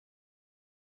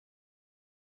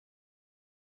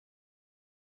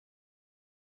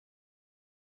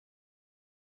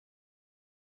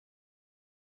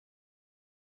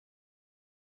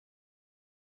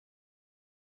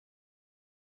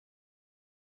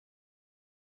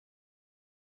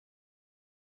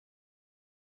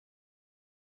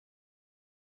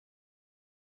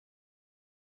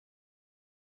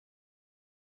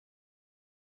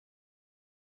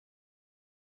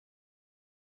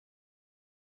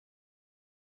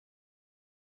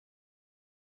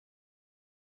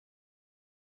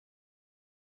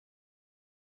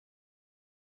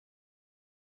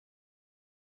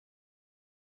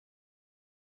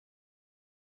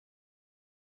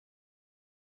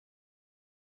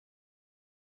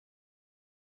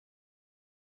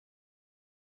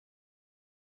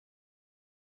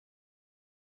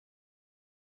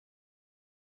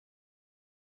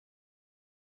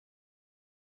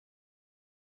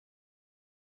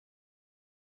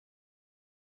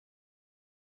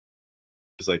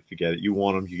 It's like, forget it. You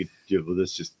want them, you could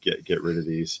let's just get rid of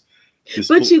these.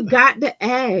 But you got the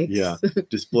eggs. Yeah.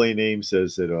 Display name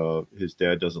says that his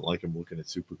dad doesn't like him looking at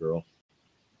Supergirl.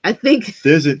 I think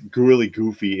there's a really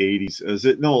goofy 80s. Is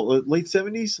it no late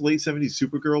 70s? Late 70s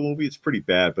Supergirl movie. It's pretty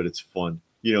bad, but it's fun.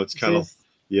 You know, it's kind of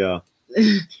yeah.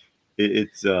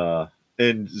 It's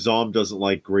and Zom doesn't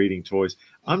like grading toys.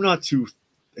 I'm not too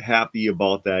happy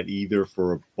about that either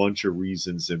for a bunch of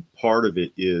reasons, and part of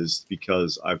it is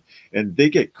because they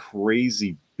get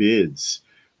crazy bids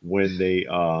when they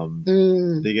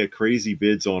get crazy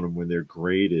bids on them when they're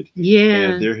graded.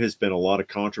 Yeah. And there has been a lot of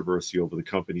controversy over the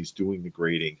companies doing the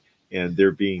grading, and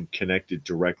they're being connected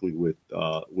directly with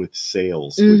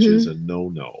sales, which is a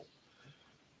no-no.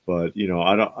 But you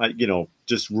know,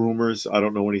 just rumors. I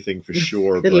don't know anything for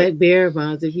sure. But like bearer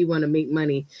bonds, if you want to make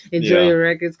money, enjoy your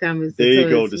records, comments. There you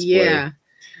go, display. Yeah.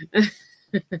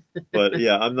 But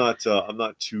yeah, I'm not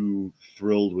too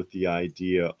thrilled with the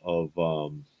idea of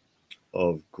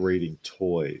grading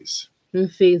toys.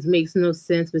 Things makes no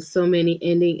sense with so many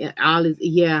ending and all is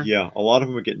yeah. A lot of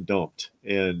them are getting dumped,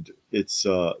 and it's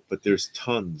but there's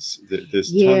tons. There's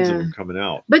tons of them coming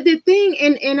out. But the thing,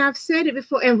 and I've said it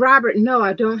before, and Robert, no,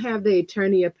 I don't have the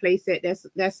Eternia playset.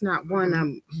 That's not one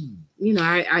I'm, you know,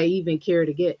 I even care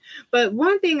to get. But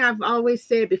one thing I've always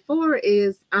said before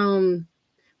is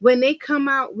when they come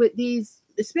out with these,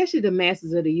 especially the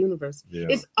Masters of the Universe,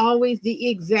 it's always the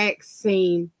exact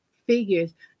same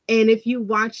figures. And if you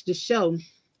watch the show,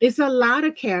 it's a lot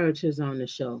of characters on the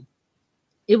show.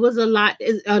 It was a lot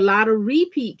of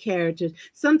repeat characters.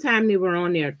 Sometimes they were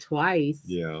on there twice,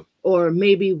 or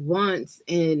maybe once,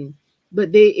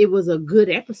 but it was a good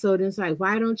episode. And it's like,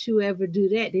 why don't you ever do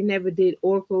that? They never did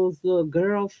Orko's little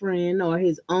girlfriend or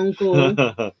his uncle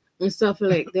and stuff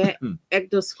like that.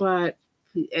 Ecto Squad.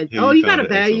 Oh, you got a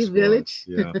Value Village.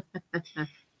 Yeah.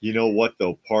 You know what,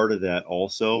 though? Part of that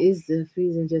also is the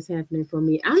freezing just happening for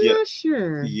me. I'm not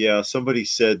sure. Yeah, somebody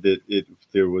said that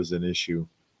there was an issue.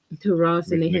 To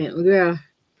Ross and the hand. Yeah.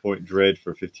 Point Dread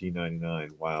for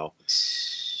 $15.99. Wow.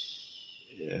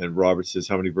 And Robert says,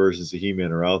 how many versions of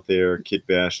He-Man are out there? Kit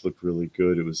Bash looked really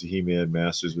good. It was a He-Man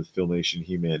Masters with Filmation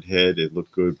He-Man head. It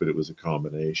looked good, but it was a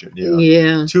combination.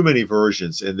 Yeah. Too many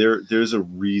versions, and there's a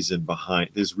reason behind.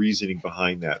 There's reasoning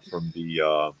behind that from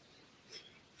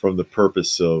the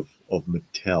purpose of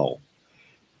Mattel,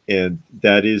 and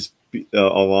that is a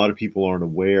lot of people aren't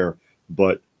aware,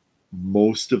 but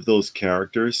most of those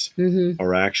characters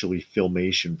are actually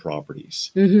Filmation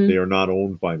properties. They are not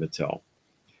owned by Mattel.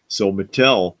 So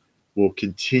Mattel will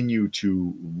continue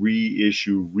to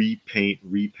reissue, repaint,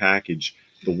 repackage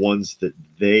the ones that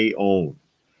they own.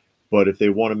 But if they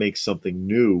want to make something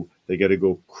new, they got to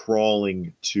go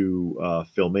crawling to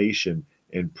Filmation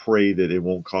and pray that it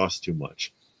won't cost too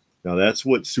much. Now, that's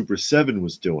what Super 7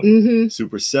 was doing.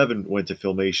 Super 7 went to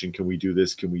Filmation. Can we do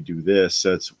this? Can we do this?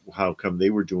 That's how come they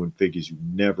were doing figures you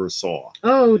never saw.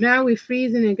 Oh, now we're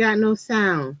freezing and got no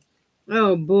sound.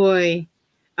 Oh, boy.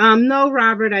 No,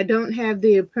 Robert, I don't have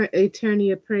the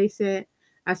Eternia playset.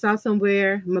 I saw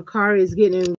somewhere Makari is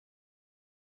getting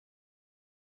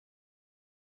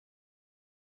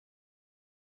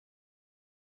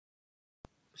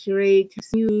charade.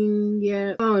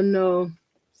 Yeah. Oh, no.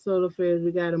 Solar Flares,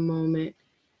 we got a moment.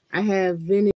 I have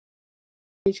Vintage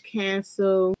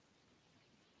Castle.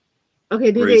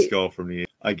 Okay, Great skull from the.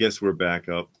 I guess we're back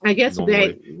up. I guess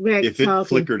back if it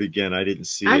flickered again, I didn't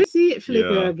see it. I didn't see it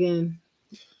flicker again.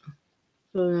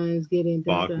 So it's getting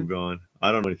Bakugan.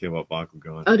 I don't know anything about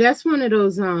Bakugan. Oh, that's one of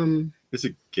those It's a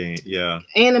game,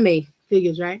 anime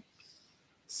figures, right?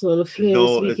 Solar Flares.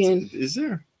 No, is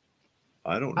there?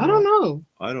 I don't know.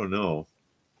 I don't know.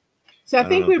 So I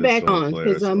think we're back on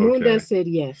because Moonda said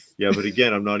yes. Yeah, but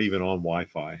again, I'm not even on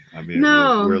Wi-Fi. I mean,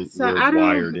 we're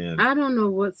wired in. I don't know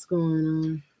what's going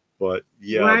on. But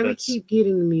yeah, why we keep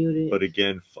getting muted? But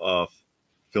again,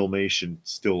 Filmation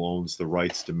still owns the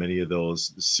rights to many of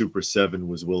those. Super 7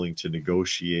 was willing to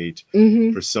negotiate.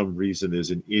 For some reason,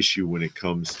 there's an issue when it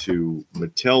comes to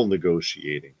Mattel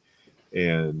negotiating,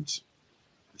 and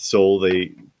so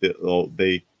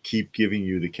they keep giving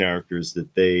you the characters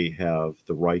that they have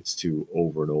the rights to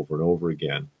over and over and over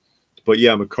again. But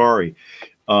yeah, Makari,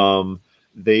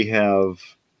 they have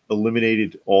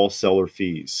eliminated all seller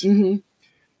fees,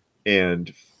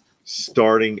 and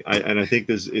starting, I think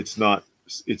it's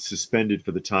suspended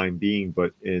for the time being,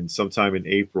 but sometime in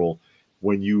April,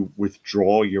 when you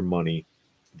withdraw your money,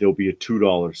 there'll be a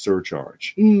 $2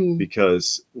 surcharge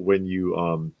because when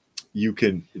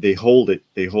they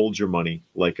hold your money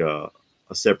like a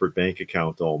separate bank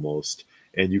account almost,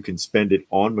 and you can spend it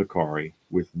on Makari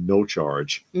with no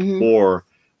charge, or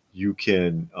you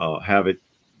can have it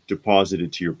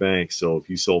deposited to your bank. So if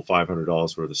you sold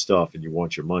 $500 worth of stuff and you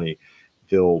want your money,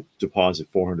 they'll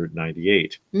deposit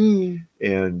 $498.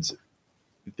 And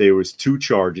there was two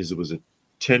charges. It was a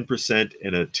 10%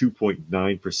 and a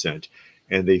 2.9%.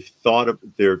 And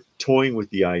they're toying with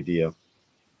the idea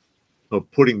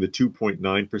of putting the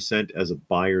 2.9% as a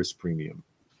buyer's premium.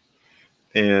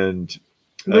 And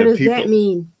what does that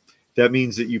mean? That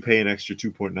means that you pay an extra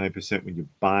 2.9% when you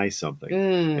buy something.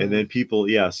 And then people,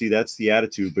 see, that's the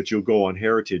attitude. But you'll go on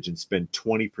Heritage and spend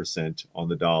 20% on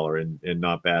the dollar and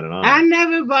not bat an eye. I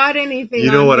never bought anything.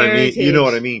 You know on what Heritage. I mean? You know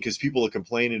what I mean? Because people are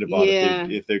complaining about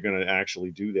if they're going to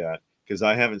actually do that. Because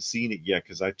I haven't seen it yet.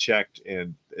 Because I checked,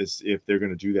 and if they're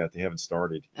going to do that, they haven't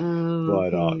started.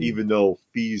 But even though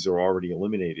fees are already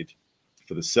eliminated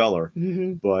for the seller,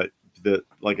 but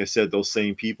like I said, those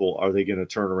same people, are they going to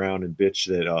turn around and bitch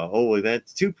that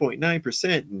that's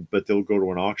 2.9%, but they'll go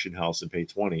to an auction house and pay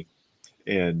 20,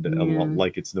 and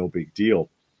like it's no big deal.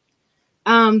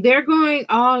 They're going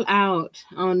all out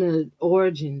on the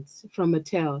Origins from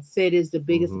Mattel. Said is the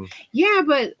biggest. Yeah,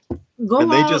 but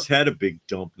they just had a big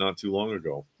dump not too long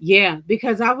ago. Yeah,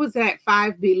 because I was at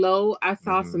Five Below. I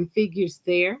saw some figures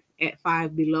there at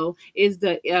Five Below. Is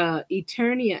the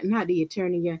Eternia, not the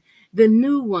Eternia, the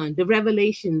new one, the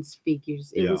Revelations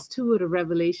figures. It was two of the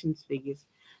Revelations figures.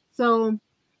 So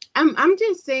I'm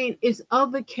just saying, it's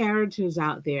other characters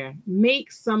out there.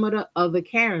 Make some of the other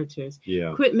characters.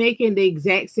 Yeah. Quit making the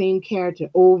exact same character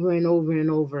over and over and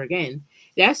over again.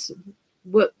 That's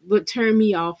what turned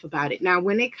me off about it. Now,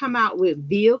 when they come out with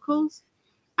vehicles,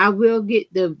 I will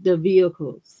get the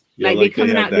vehicles. Like they're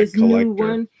coming out this new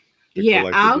one. Yeah,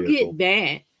 I'll get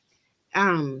that.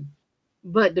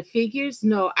 But the figures,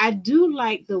 no, I do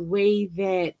like the way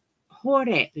that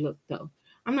Hordak looked though.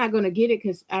 I'm not gonna get it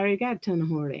because I already got a ton of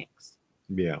Hordaks.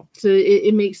 Yeah. So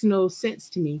it makes no sense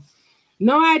to me.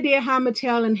 No idea how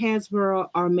Mattel and Hasbro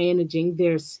are managing.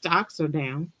 Their stocks are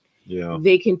down. Yeah.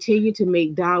 They continue to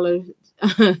make dollar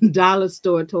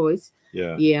store toys.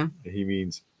 Yeah. Yeah. He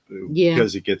means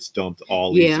because it gets dumped.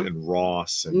 Ollie's and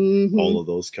Ross and all of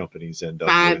those companies end up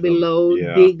Five Below,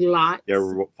 Big Lots. Yeah,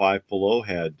 Five Below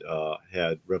had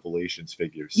Revelations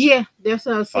figures. Yeah, that's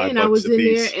what I was saying. I was in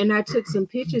there and I took some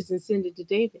pictures and sent it to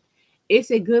David.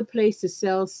 It's a good place to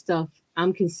sell stuff.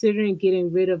 I'm considering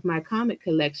getting rid of my comic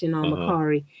collection on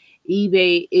Mercari.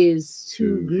 eBay is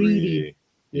too greedy.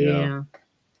 Yeah.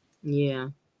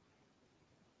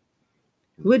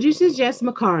 Would you suggest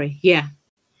Mercari? Yeah.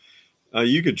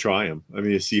 You could try them. I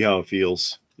mean, see how it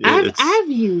feels. I've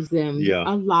used them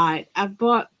a lot. I've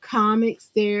bought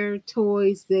comics there,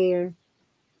 toys there.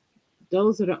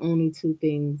 Those are the only two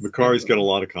things. Mercari's got a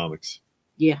lot of comics.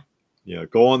 Yeah. Yeah.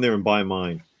 Go on there and buy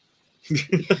mine.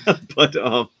 But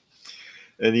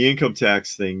and the income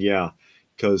tax thing,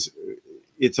 because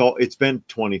it's been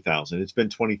 20,000. It's been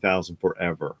 20,000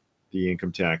 forever. The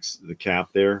income tax, the cap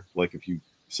there, like if you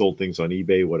sold things on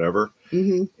eBay, whatever.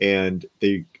 And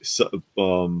the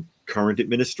current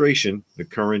administration, the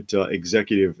current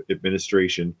executive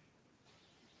administration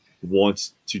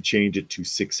wants to change it to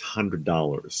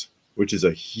 $600, which is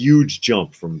a huge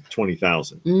jump from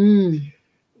 20,000.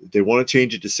 They want to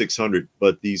change it to 600,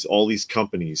 but all these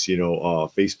companies,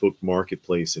 Facebook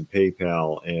Marketplace and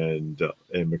PayPal and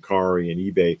Mercari and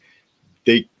eBay,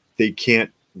 they can't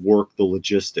work the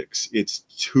logistics. It's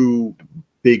too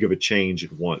big of a change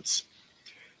at once.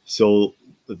 So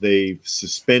they've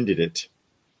suspended it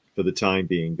for the time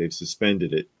being. They've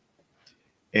suspended it.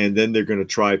 And then they're going to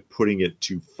try putting it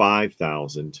to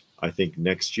 5,000, I think,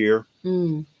 next year,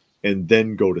 and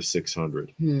then go to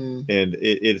 600. And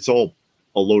it's all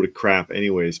a load of crap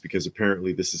anyways, because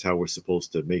apparently this is how we're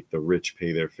supposed to make the rich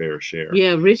pay their fair share.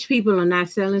 Yeah, rich people are not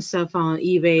selling stuff on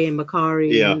eBay and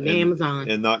Mercari and Amazon.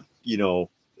 And not,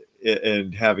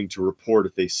 and having to report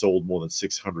if they sold more than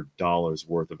 $600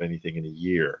 worth of anything in a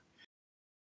year.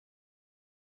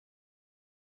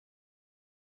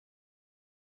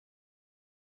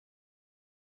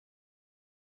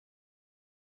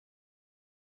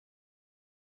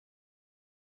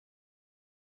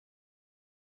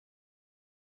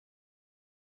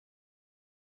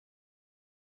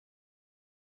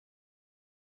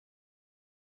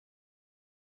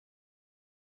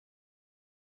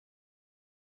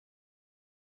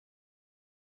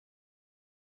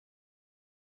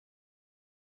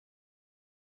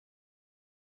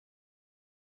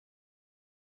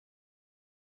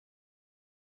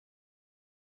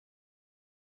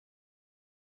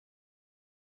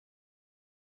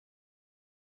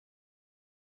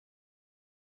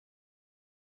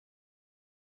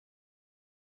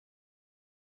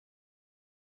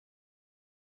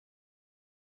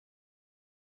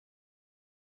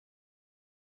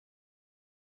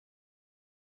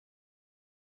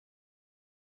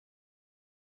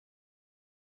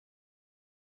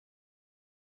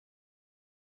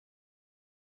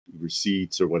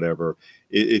 receipts or whatever.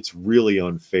 It's really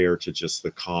unfair to just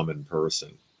the common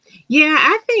person. Yeah,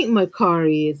 I think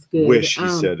Mercari is good. Wish, he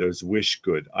said. It was Wish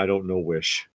good. I don't know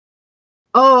Wish.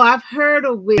 Oh, I've heard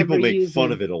of Wish. People make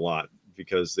fun of it a lot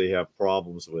because they have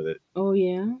problems with it. Oh,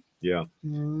 yeah? Yeah.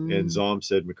 And Zom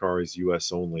said Mercari's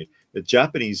U.S. only. A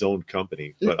Japanese-owned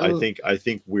company, but I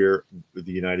think we're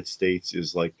the United States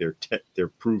is like their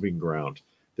proving ground.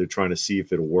 They're trying to see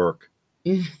if it'll work.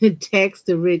 Text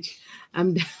the rich.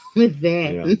 I'm down with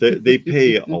that. Yeah, they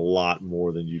pay a lot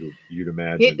more than you'd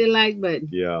imagine. Hit the like button.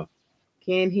 Yeah.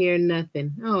 Can't hear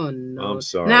nothing. Oh no. I'm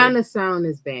sorry. Now the sound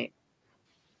is back.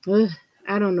 Ugh,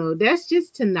 I don't know. That's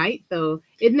just tonight though.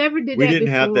 It never did. We didn't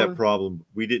have that problem.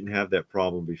 We didn't have that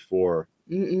problem before.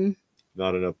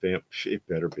 Not enough amp. It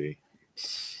better be.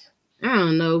 I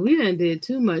don't know. We done did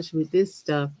too much with this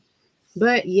stuff.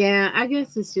 But yeah, I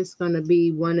guess it's just gonna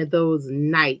be one of those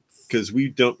nights. Because we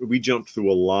jumped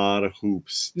through a lot of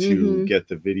hoops to get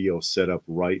the video set up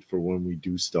right for when we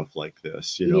do stuff like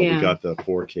this. You know, we got the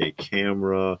 4K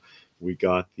camera, we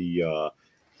got the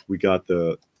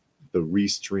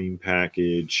Restream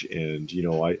package, and you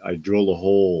know, I drilled a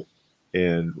hole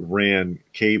and ran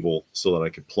cable so that I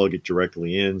could plug it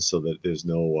directly in, so that there's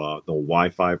no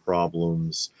Wi-Fi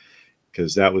problems.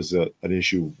 Because that was an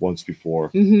issue once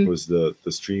before, was the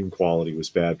stream quality was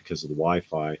bad because of the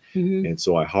Wi-Fi. And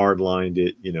so I hardlined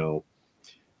it, you know,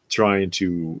 trying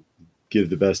to give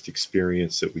the best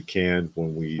experience that we can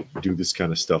when we do this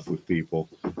kind of stuff with people.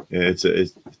 And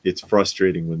it's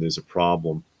frustrating when there's a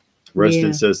problem.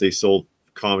 Reston says they sold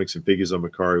comics and figures on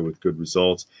Mercari with good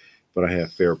results, but I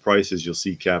have fair prices. You'll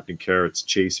see Captain Carrot's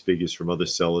chase figures from other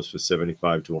sellers for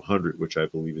 $75 to $100, which I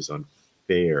believe is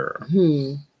unfair.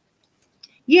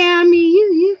 Yeah, I mean,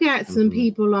 you got some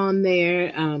people on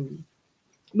there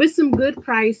with some good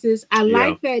prices. I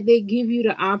like that they give you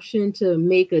the option to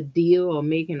make a deal or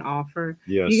make an offer.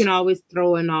 Yes. You can always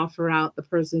throw an offer out. The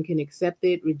person can accept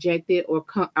it, reject it, or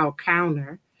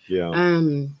counter. Yeah.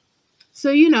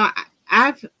 So, you know,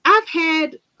 I've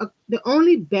had the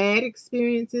only bad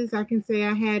experiences I can say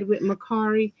I had with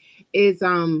Mercari is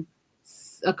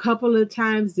a couple of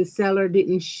times the seller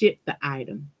didn't ship the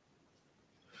item.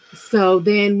 So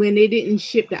then when they didn't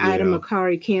ship the item,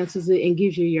 Mercari cancels it and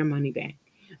gives you your money back.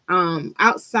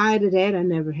 Outside of that, I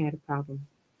never had a problem.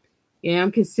 Yeah,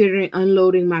 I'm considering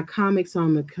unloading my comics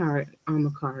on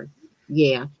Mercari.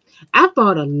 Yeah. I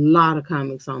bought a lot of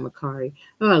comics on Mercari.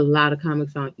 A lot of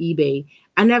comics on eBay.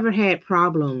 I never had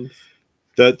problems.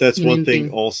 That's one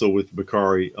thing also with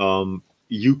Mercari.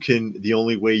 The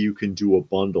only way you can do a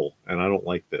bundle, and I don't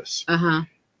like this.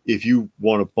 If you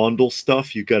want to bundle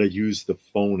stuff, you got to use the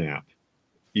phone app.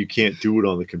 You can't do it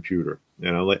on the computer.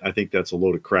 And I think that's a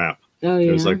load of crap. Oh,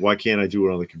 yeah. It's like, why can't I do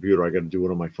it on the computer? I got to do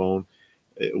it on my phone.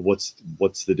 What's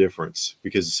the difference?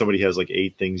 Because somebody has like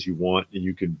 8 things you want, and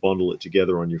you can bundle it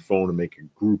together on your phone and make a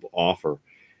group offer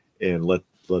and let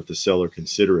the seller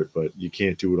consider it, but you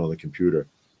can't do it on the computer.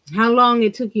 How long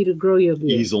it took you to grow your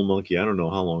beard? Easel Monkey. I don't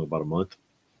know how long, about a month.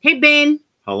 Hey, Ben.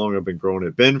 How long I've been growing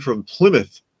it. Ben from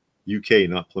Plymouth, UK,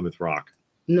 not Plymouth Rock.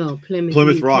 No, Plymouth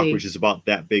UK. Rock, which is about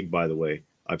that big, by the way.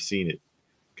 I've seen it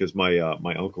because my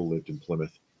uncle lived in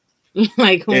Plymouth.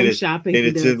 Like home shopping. And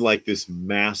it's in like this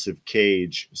massive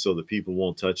cage so that people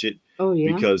won't touch it. Oh,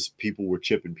 yeah. Because people were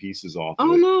chipping pieces off.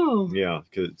 Oh, no. Yeah,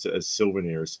 because it's as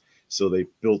souvenirs. So they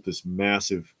built this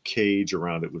massive cage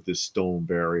around it with this stone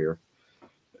barrier.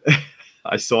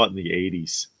 I saw it in the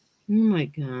 80s. Oh, my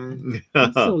God.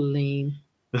 That's so lame.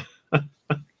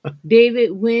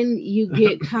 David, when you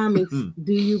get comics,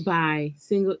 do you buy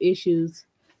single issues?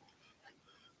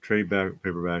 Trade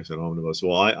paperbacks at Omnibus.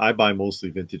 Well, I buy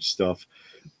mostly vintage stuff.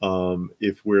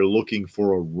 If we're looking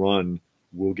for a run,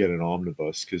 we'll get an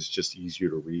Omnibus because it's just easier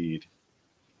to read.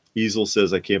 Easel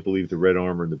says, I can't believe the red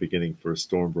armor in the beginning for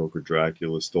Stormbroker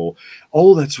Dracula stole.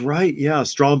 Oh, that's right. Yeah,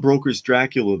 Stormbroker's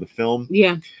Dracula, the film.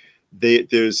 Yeah.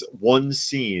 There's one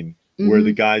scene where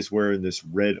the guy's wearing this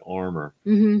red armor.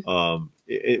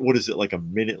 What is it, like a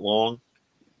minute long?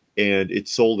 And it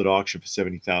sold at auction for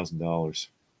 $70,000.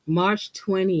 March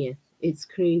 20th. It's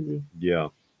crazy. Yeah.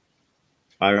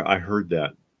 I heard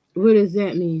that. What does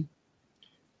that mean?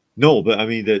 No, but I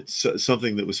mean, that's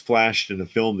something that was flashed in a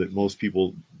film that most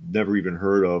people never even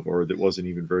heard of, or that wasn't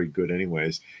even very good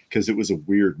anyways, because it was a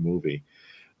weird movie,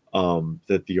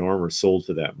 that the armor sold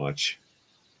for that much.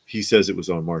 He says it was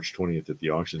on March 20th that the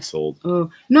auction sold. Oh,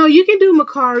 no, you can do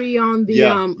Mercari on the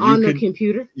the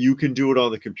computer. You can do it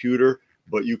on the computer,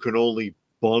 but you can only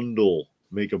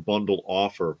make a bundle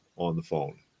offer on the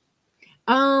phone.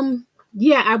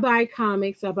 Yeah, I buy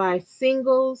comics. I buy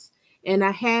singles And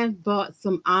I have bought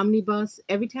some omnibus.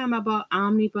 Every time I bought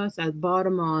omnibus, I bought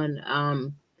them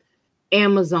on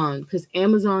Amazon, because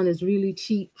Amazon is really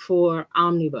cheap for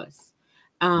omnibus.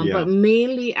 But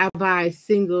mainly I buy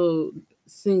single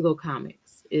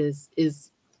comics is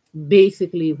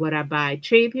basically what I buy.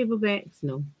 Trade paperbacks,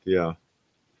 no. Yeah.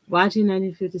 Watching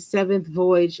 1957th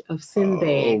Voyage of Sinbad.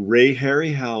 Oh, Ray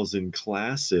Harryhausen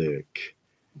classic.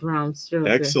 Bram Stoker.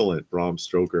 Excellent, Bram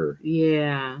Stoker.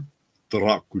 Yeah.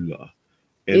 Dracula.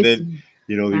 And then,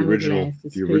 you know, the original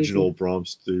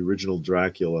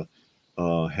Dracula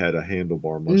had a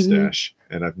handlebar mustache.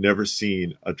 And I've never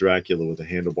seen a Dracula with a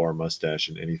handlebar mustache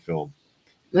in any film.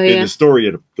 Oh, in the story, he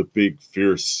had the big,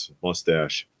 fierce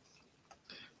mustache.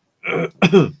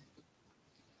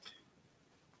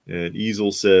 And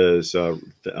Easel says,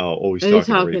 always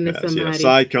talking to somebody. Yeah,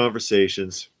 side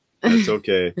conversations. That's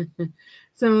okay.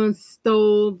 Someone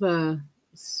stole the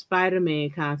Spider-Man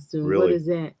costume. Really? What is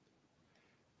that?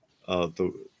 I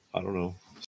don't know.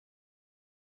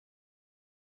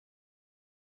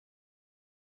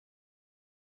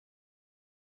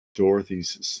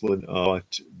 Dorothy's slid.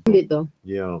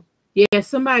 Yeah. Yeah,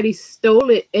 somebody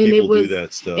stole it, and people do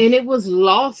that stuff. And it was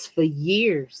lost for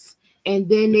years. And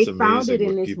then they found it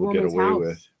in this woman's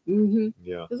house. Mm-hmm.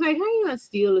 Yeah. It's like, how you gonna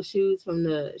steal the shoes from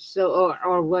the show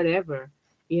or whatever?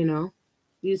 You know,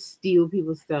 you steal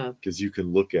people's stuff. Because you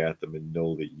can look at them and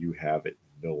know that you have it.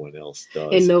 No one else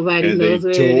does. And nobody knows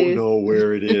where it is. They don't know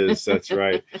where it is. That's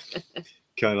right.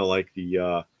 Kind of like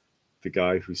the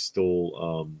guy who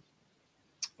stole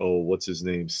what's his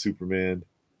name? Superman.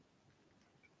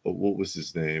 Oh, what was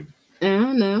his name? I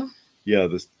don't know. Yeah,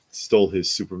 stole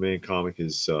his Superman comic,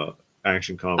 his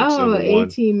Action Comics #1.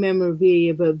 18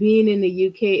 memorabilia, but being in the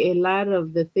UK, a lot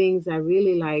of the things I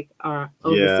really like are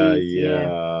overseas.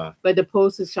 Yeah. But the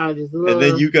postage charges. And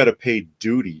then you got to pay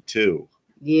duty too.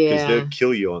 Yeah. Because they'll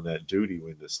kill you on that duty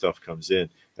when the stuff comes in.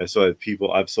 And so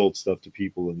I've sold stuff to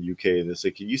people in the UK, and they say,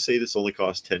 "Can you say this only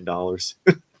costs $10?"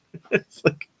 It's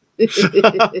like,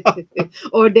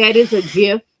 or that is a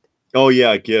gift. Oh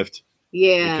yeah, a gift.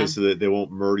 Yeah. Because they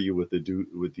won't murder you with the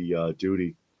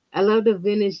duty. I love the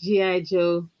vintage G.I.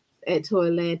 Joe at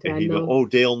Toylanta.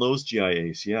 Dale knows G.I.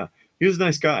 Ace. Yeah. He was a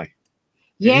nice guy.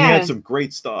 Yeah. And he had some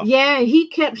great stuff. Yeah, he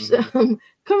kept come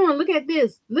on, look at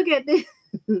this. Look at this.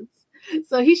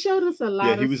 So he showed us a lot of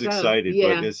stuff. Yeah, he was excited.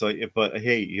 Yeah. But it's like,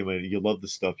 hey, you love the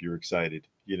stuff, you're excited.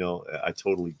 You know, I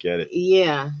totally get it.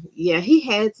 Yeah. Yeah, he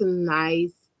had some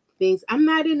nice things. I'm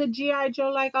not into G.I. Joe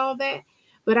like all that.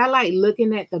 But I like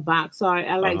looking at the box art.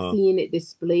 I like seeing it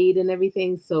displayed and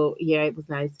everything. So, yeah, it was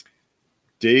nice.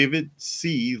 David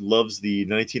C. loves the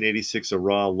 1986 Ara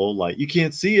Lowlight. You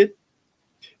can't see it.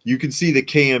 You can see the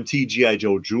KMT G.I.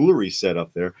 Joe jewelry set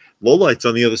up there. Lowlight's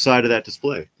on the other side of that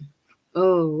display.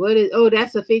 Oh,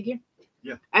 that's a figure?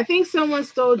 Yeah. I think someone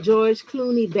stole George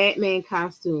Clooney Batman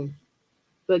costume,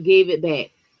 but gave it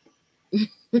back.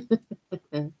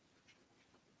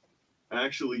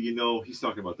 Actually, he's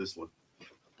talking about this one.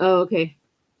 Oh, okay.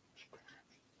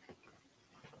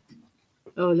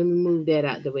 Oh, let me move that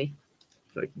out the way.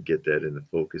 If I can get that in the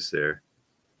focus there.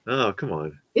 Oh, come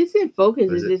on. It's in focus.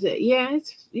 Yeah,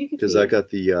 you can. Because I got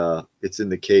the it's in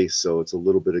the case, so it's a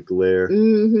little bit of glare.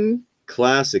 Mm-hmm.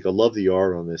 Classic. I love the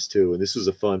art on this too, and this is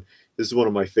this is one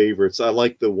of my favorites. I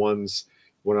like the ones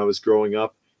when I was growing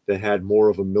up that had more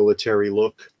of a military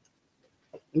look.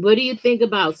 What do you think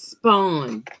about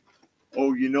Spawn?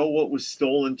 Oh, you know what was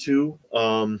stolen too?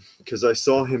 Because I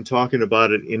saw him talking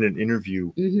about it in an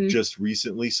interview just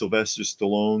recently. Sylvester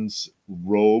Stallone's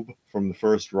robe from the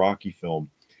first Rocky film.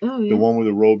 Oh, yeah. The one where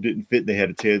the robe didn't fit and they had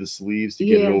to tear the sleeves to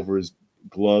get it over his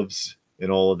gloves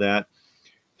and all of that.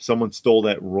 Someone stole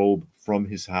that robe from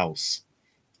his house.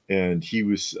 And he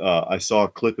was, I saw a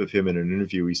clip of him in an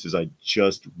interview. He says, I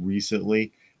just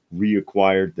recently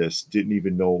reacquired this. Didn't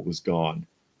even know it was gone.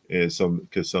 And some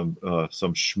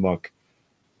schmuck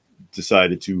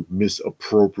decided to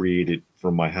misappropriate it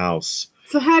from my house.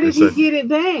 So how did he get it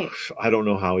back? I don't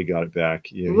know how he got it back.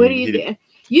 What do you think?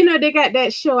 They got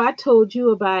that show. I told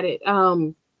you about it.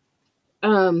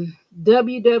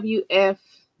 WWF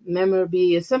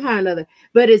memorabilia, somehow or another.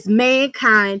 But it's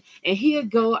Mankind, and he'll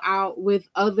go out with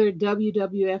other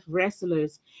WWF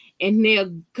wrestlers, and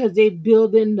because they're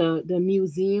building the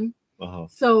museum.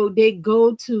 So they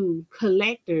go to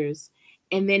collectors,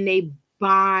 and then they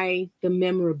buy the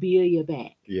memorabilia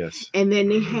back. Yes. And then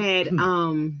they had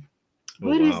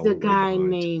what is the guy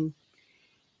name?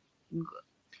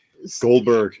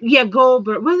 Goldberg. Yeah,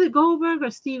 Goldberg. Was it Goldberg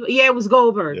or Steve? Yeah, it was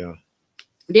Goldberg. Yeah.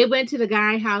 They went to the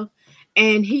guy's house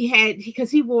And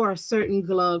because he wore a certain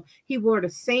glove, he wore the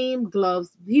same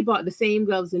gloves. He bought the same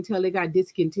gloves until they got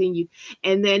discontinued.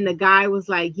 And then the guy was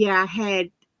like, yeah,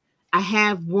 I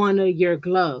have one of your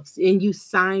gloves, and you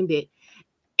signed it.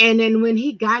 And then when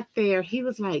he got there, he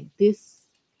was like,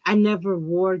 I never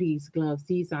wore these gloves.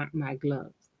 These aren't my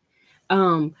gloves.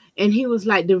 And he was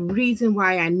like, the reason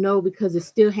why I know, because it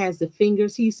still has the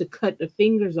fingers. He used to cut the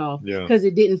fingers off because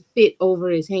it didn't fit over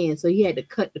his hand. So he had to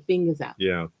cut the fingers out.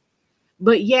 Yeah.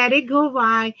 But yeah, they go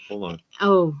by. Hold on.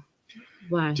 Oh,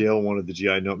 why? Dale wanted the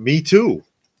GI Joe. Me too.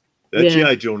 That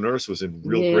GI Joe nurse was in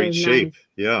real great shape. Nice.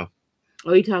 Yeah.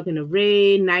 Oh, you talking to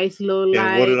Ray? Nice little light.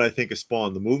 And what did I think of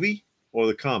Spawn? The movie or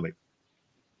the comic?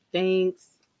 Thanks.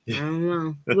 I don't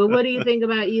know. Well, what do you think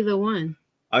about either one?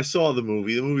 I saw the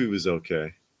movie. The movie was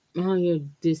okay. On your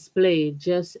display,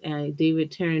 just they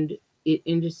returned it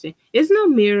interesting. There's no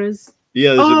mirrors.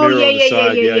 Yeah, there's a mirror on the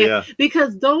side. Yeah.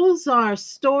 Because those are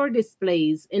store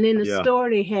displays, and in the store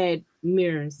they had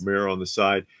mirrors. Mirror on the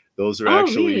side. Those are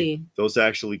those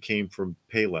actually came from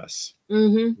Payless.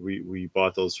 Mm-hmm. We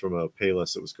bought those from a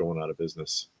Payless that was going out of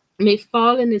business.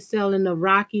 McFarlane is selling the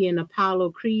Rocky and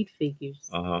Apollo Creed figures.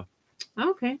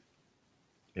 Okay.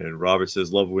 And Robert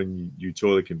says, love when you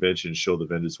tour the convention and show the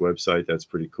vendor's website. That's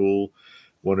pretty cool.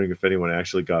 Wondering if anyone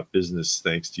actually got business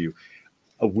thanks to you.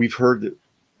 We've heard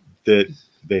that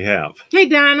they have. Hey,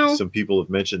 Donald. Some people have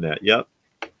mentioned that. Yep.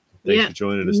 Thanks for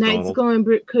joining us, Donald. Night's going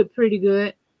pretty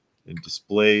good. And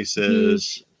Display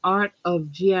says... Art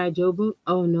of G.I. Joe book.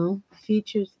 Oh, no.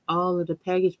 Features all of the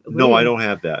package. No, I don't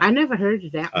have that. I never heard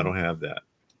of that one. I don't have that.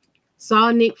 Saw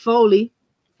Nick Foley.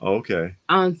 Okay.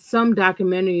 On some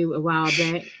documentary a while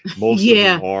back. Most of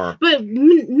them are. But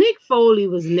Nick Foley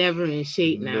was never in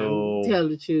shape now, to tell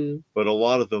the truth. But a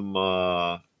lot of them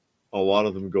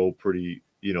go pretty,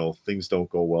 things don't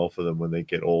go well for them when they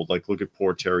get old. Like, look at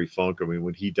poor Terry Funk. I mean,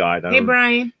 when he died,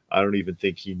 Brian. I don't even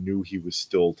think he knew he was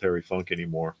still Terry Funk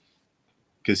anymore.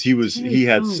 Because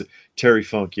Terry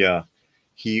Funk, yeah.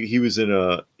 He was in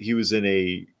a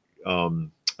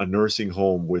nursing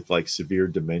home with like severe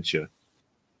dementia.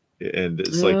 And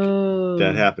it's like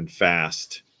that happened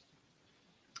fast.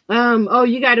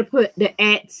 You got to put the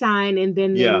 @ sign and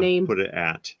then the name. Put it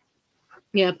at.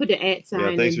 Yeah, put the @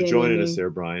 sign. Yeah, thanks for joining us there,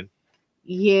 Brian.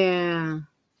 Yeah.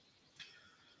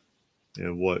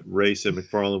 And what Ray said,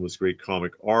 McFarlane was a great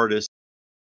comic artist.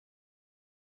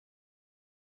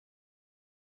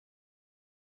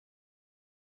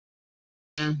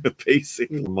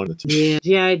 Basically,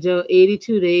 G.I. Joe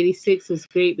 82 to 86 was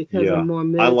great because of more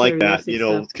military. I like that,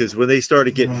 because when they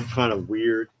started getting kind of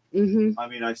weird, mm-hmm. I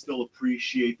mean, I still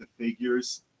appreciate the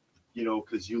figures,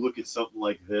 because you look at something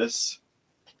like this.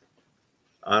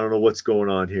 I don't know what's going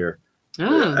on here.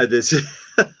 That's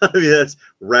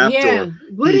Raptor. Yeah.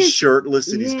 He's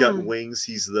shirtless and he's got wings.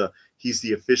 He's the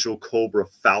official Cobra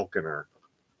Falconer.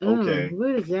 Okay.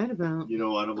 What is that about? And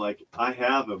I'm like, I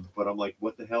have him, but I'm like,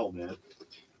 what the hell, man?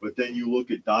 But then you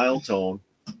look at Dial Tone,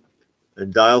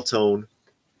 and Dial Tone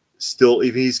still,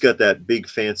 even he's got that big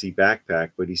fancy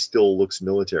backpack, but he still looks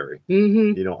military.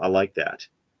 Mm-hmm. I like that.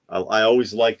 I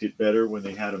always liked it better when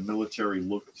they had a military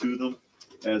look to them,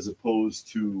 as opposed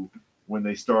to when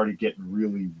they started getting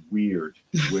really weird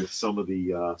with some of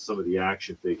the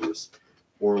action figures,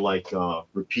 or like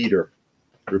Repeater.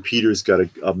 Repeater's got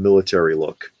a military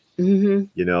look. Mm-hmm.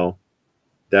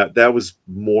 That was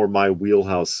more my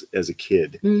wheelhouse as a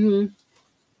kid. Mm-hmm.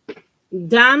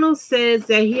 Donald says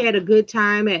that he had a good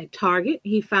time at Target.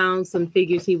 He found some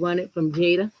figures he wanted from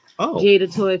Jada.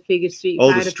 Jada Toy Figure Street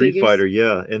Fighter. Oh, the Street figures. Fighter,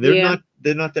 yeah. And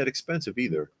they're not that expensive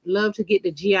either. Love to get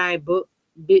the GI book.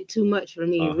 Bit too much for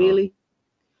me, really.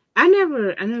 I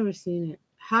never seen it.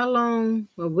 How long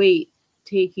a wait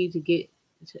take you to get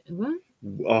to what?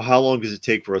 How long does it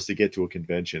take for us to get to a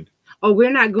convention? Oh,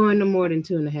 we're not going no more than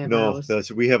 2.5 hours. No,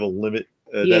 we have a limit.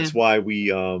 That's why we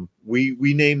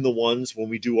name the ones when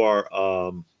we do our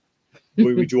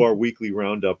weekly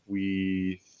roundup.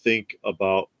 We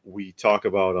talk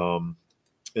about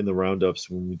in the roundups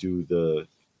when we do the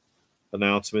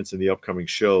announcements and the upcoming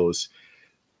shows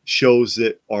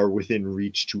that are within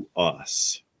reach to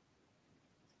us.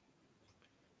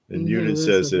 And Eunice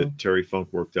says that Terry Funk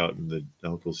worked out in the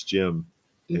uncle's gym.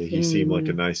 And he seemed like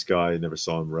a nice guy. I never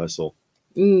saw him wrestle.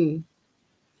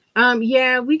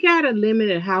 Yeah, we got a limit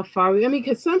at how far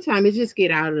because sometimes it just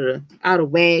get out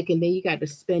of whack, and then you got to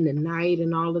spend the night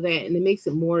and all of that, and it makes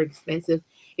it more expensive.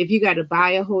 If you got to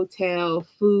buy a hotel,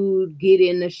 food, get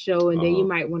in the show, and then you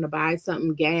might want to buy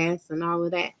something, gas, and all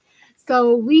of that.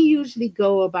 So we usually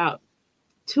go about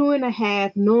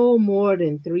 2.5, no more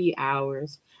than 3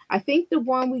 hours. I think the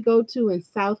one we go to in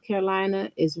South Carolina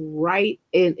is right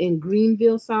in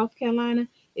Greenville, South Carolina,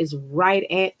 is right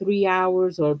at 3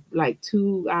 hours or like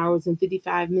 2 hours and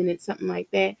 55 minutes, something like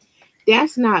that.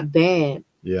 That's not bad.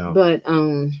 Yeah. But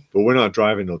we're not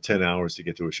driving no 10 hours to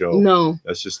get to a show. No.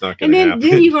 That's just not going to happen.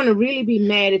 Then you're going to really be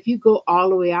mad if you go all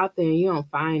the way out there and you don't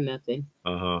find nothing.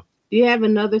 Uh-huh. Do you have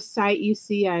another site you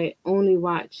see? I only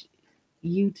watch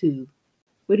YouTube.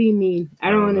 What do you mean? I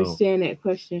don't understand that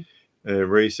question.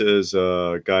 Ray says,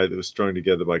 a guy that was strung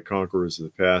together by conquerors of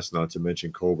the past, not to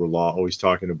mention Cobra Law. Oh, he's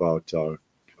talking about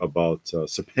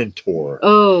Serpentor.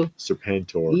 Oh.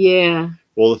 Serpentor. Yeah.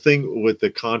 Well, the thing with the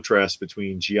contrast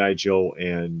between G.I. Joe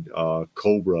and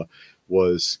Cobra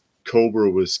was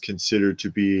Cobra was considered to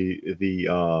be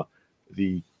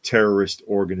the terrorist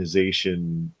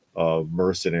organization of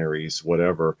mercenaries,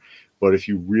 whatever. But if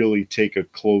you really take a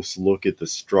close look at the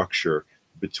structure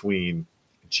between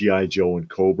G.I. Joe and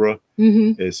Cobra,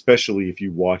 especially if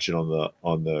you watch it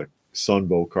on the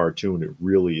Sunbow cartoon, it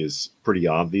really is pretty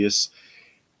obvious.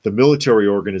 The military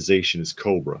organization is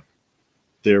Cobra.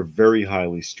 They're very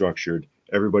highly structured.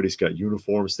 Everybody's got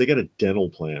uniforms. They got a dental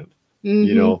plan,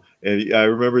 you know. And I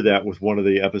remember that with one of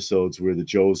the episodes where the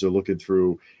Joes are looking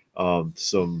through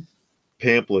some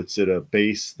pamphlets at a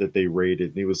base that they raided,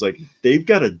 and he was like, "They've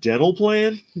got a dental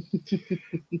plan."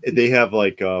 They have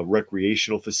like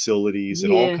recreational facilities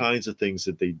and all kinds of things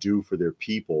that they do for their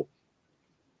people.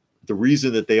 The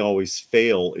reason that they always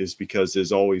fail is because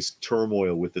there's always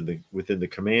turmoil within the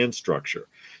command structure.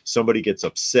 Somebody gets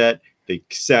upset. They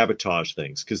sabotage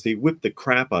things because they whip the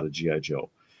crap out of G.I. Joe.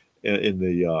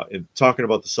 In talking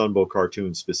about the Sunbow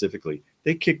cartoon specifically,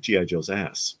 they kick G.I. Joe's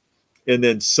ass. And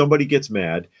then somebody gets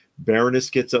mad. Baroness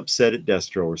gets upset at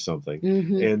Destro or something.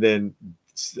 And then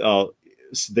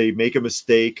they make a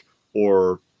mistake,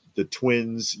 or the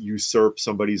twins usurp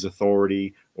somebody's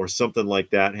authority, or something like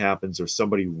that happens, or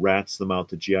somebody rats them out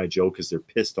to G.I. Joe because they're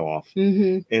pissed off.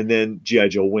 And then G.I.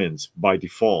 Joe wins by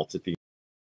default at the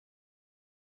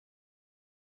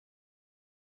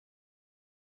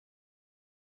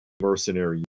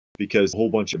mercenary, because a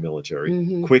whole bunch of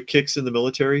military. Quick Kick's in the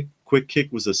military. Quick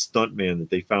Kick was a stuntman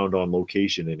that they found on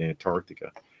location in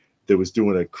Antarctica that was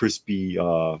doing a crispy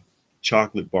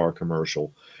chocolate bar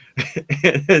commercial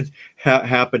and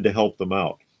happened to help them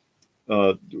out.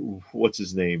 What's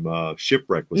his name?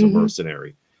 Shipwreck was a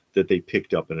mercenary that they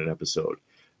picked up in an episode.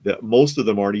 That most of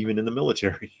them aren't even in the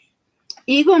military.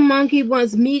 Eagle Monkey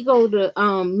wants Mego to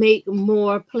make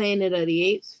more Planet of the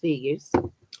Apes figures.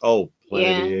 Oh,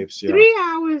 Planet of the Apes, 3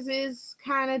 hours is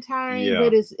kind of tiring,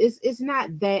 but it's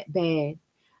not that bad.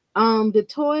 The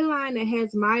toy line that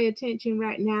has my attention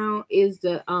right now is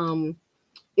the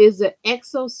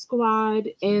Exo Squad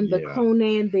and the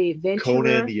Conan the Adventurer.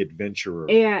 Conan the Adventurer.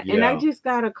 Yeah, and I just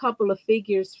got a couple of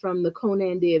figures from the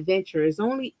Conan the Adventurer. It's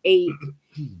only 8,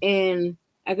 and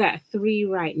I got 3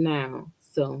 right now,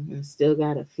 so I still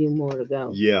got a few more to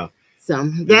go. Yeah.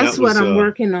 So that's what I'm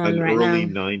working on right now. Early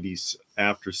 '90s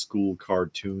after-school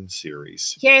cartoon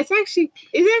series. Yeah, it's actually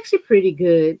pretty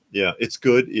good. Yeah, it's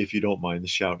good if you don't mind the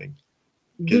shouting.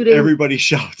 Everybody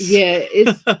shouts.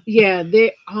 Yeah,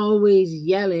 they're always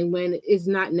yelling when it's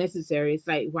not necessary. It's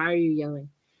like, why are you yelling?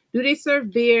 Do they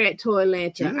serve beer at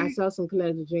Toylanta? I saw some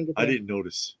collectors drinking. I didn't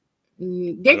notice.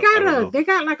 They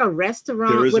got like a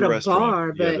restaurant with a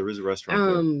bar, but there is a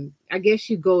restaurant. I guess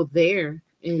you go there.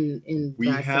 We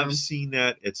have seen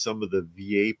that at some of the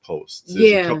VA posts.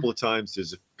 There's a couple of times.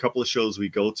 There's a couple of shows we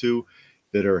go to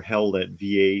that are held at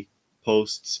VA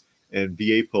posts, and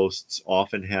VA posts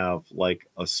often have like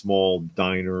a small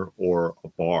diner or a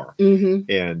bar.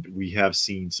 And we have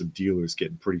seen some dealers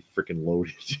getting pretty freaking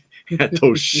loaded at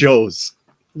those shows.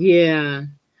 Yeah.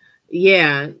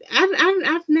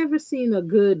 I've never seen a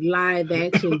good live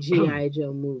action G.I.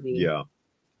 Joe movie. Yeah.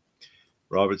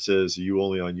 Robert says, "Are you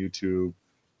only on YouTube?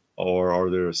 Or are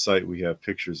there a site we have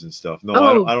pictures and stuff?"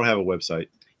 No, I don't have a website.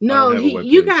 No,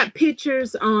 you got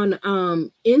pictures on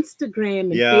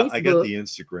Instagram and Facebook. I got the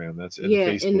Instagram. That's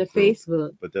in the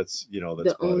Facebook. But that's that's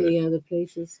the only other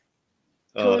places.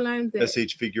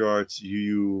 SH Figure Arts, Yu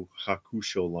Yu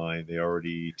Hakusho line. They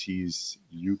already teased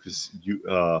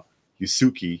Yusuke,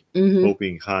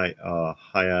 hoping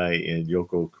Hiei and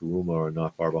Yoko Kuruma are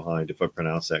not far behind, if I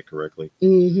pronounce that correctly.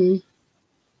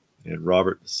 And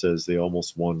Robert says they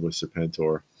almost won with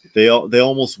Serpentor. They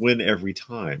almost win every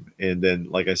time. And then,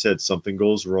 like I said, something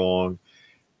goes wrong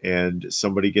and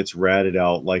somebody gets ratted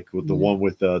out, like with the one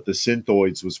with the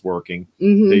Synthoids was working.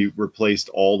 They replaced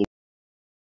all the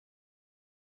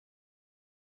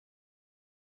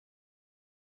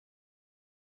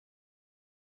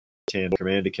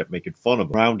Commander kept making fun of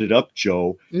him. Rounded up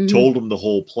Joe, told him the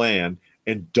whole plan,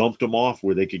 and dumped them off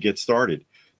where they could get started.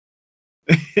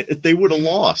 They would have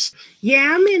lost.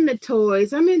 Yeah, I'm into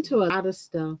toys. I'm into a lot of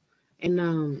stuff.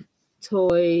 And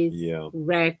toys,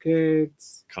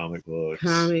 records, comic books,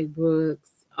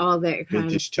 all that kind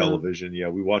vintage of stuff. television. Yeah,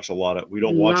 we watch a lot of. We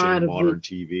don't watch any modern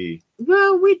TV.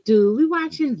 Well, we do. We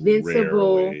watch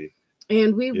Invincible, rarely.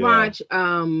 And we watch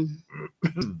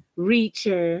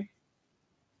Reacher.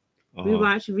 We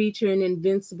watch Reacher and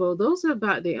Invincible. Those are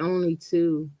about the only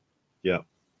two. Yeah.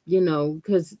 You know,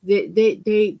 because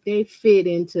they fit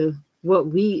into what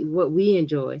we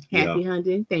enjoy. Happy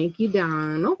hunting. Thank you,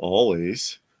 Donald.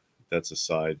 Always. That's a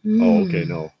side. Oh, okay,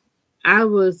 no. I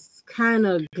was kind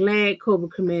of glad Cobra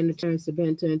Commander turned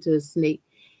Serpentor into a snake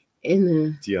in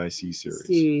the DIC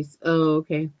series. Oh,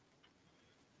 okay.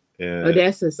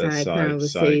 That's a side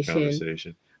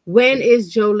conversation. When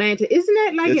is Joe Lantern? Isn't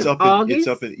that like in August? It's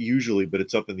up in usually, but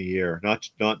it's up in the air.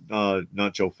 Not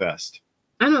Joe Fest.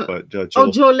 I know. But Joe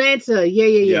Lanta.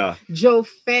 Yeah. Joe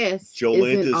Fest. Joe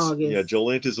Lanta's in August. Yeah, Joe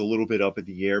Lanta's a little bit up in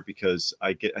the air because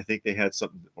I think they had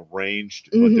something arranged,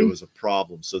 but there was a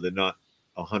problem, so they're not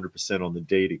 100% on the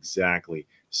date exactly.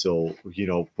 So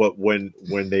but when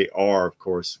they are, of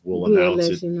course, we'll announce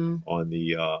it on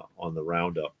the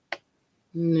roundup.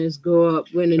 Let's go up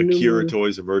when the Akira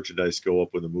toys and merchandise go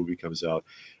up when the movie comes out.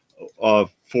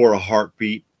 For a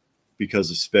heartbeat.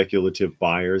 Because of speculative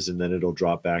buyers, and then it'll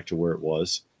drop back to where it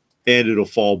was, and it'll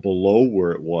fall below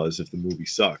where it was if the movie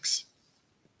sucks.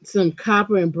 Some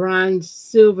copper and bronze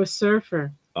silver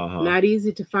surfer. Not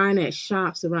easy to find at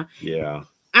shops around. Yeah,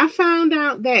 I found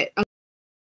out that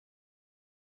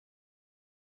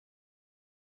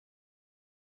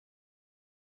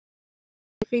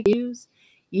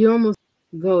you almost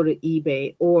go to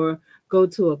eBay or go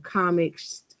to a comic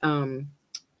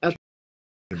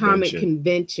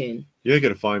convention. You ain't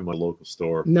gonna find my local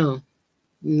store. No,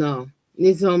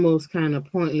 it's almost kind of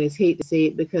pointless. Hate to say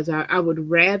it because I would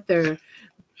rather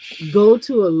go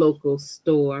to a local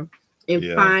store and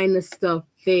find the stuff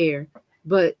there.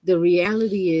 But the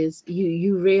reality is,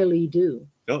 you rarely do.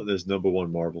 Oh, there's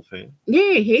 #1 Marvel fan.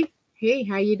 Yeah, hey,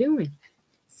 how you doing?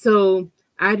 So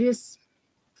I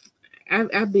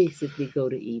basically go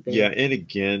to eBay. Yeah, and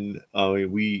again,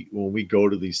 when we go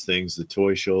to these things, the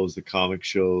toy shows, the comic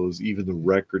shows, even the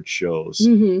record shows,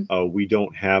 we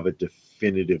don't have a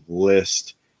definitive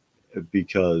list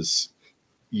because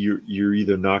you're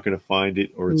either not going to find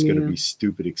it or it's going to be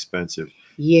stupid expensive.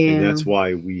 Yeah, and that's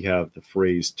why we have the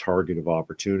phrase "target of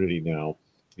opportunity" now.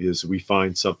 Is we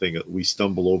find something, we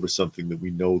stumble over something that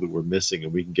we know that we're missing,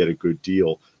 and we can get a good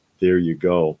deal. There you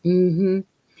go. And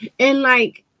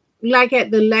like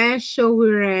at the last show we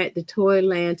were at, the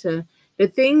Toylanta, the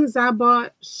things I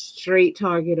bought, straight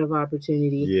target of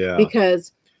opportunity. Yeah.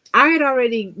 Because I had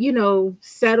already,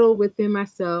 settled within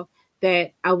myself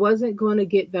that I wasn't going to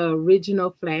get the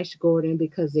original Flash Gordon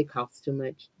because it cost too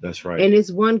much. That's right. And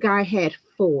this one guy had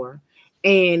 4.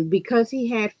 And because he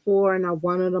had 4 and I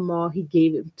wanted them all, he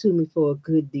gave it to me for a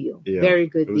good deal. Yeah, very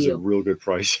good deal. It was a real good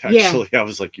price, actually. Yeah. I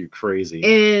was like, you're crazy.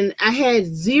 And I had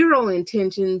zero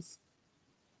intentions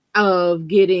of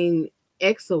getting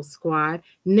Exo Squad.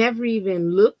 Never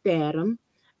even looked at them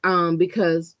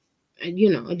because, I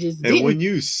just didn't. And when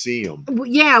you see them.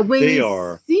 Yeah, when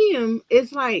you see them,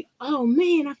 it's like, oh,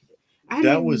 man, I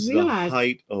that was realize. The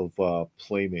height of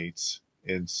Playmates.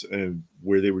 And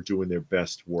where they were doing their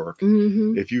best work.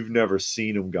 If you've never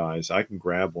seen them, guys, I can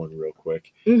grab one real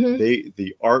quick.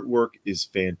 The artwork is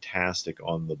fantastic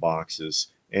on the boxes,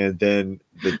 and then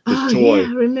the toy.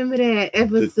 Yeah, remember that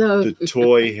episode? The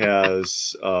toy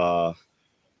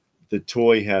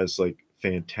has like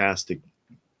fantastic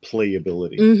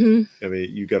playability. I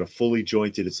mean, you got a fully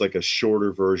jointed. It's like a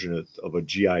shorter version of a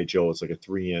GI Joe. It's like a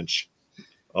 3-inch,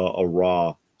 a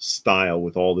raw style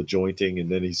with all the jointing, and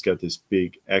then he's got this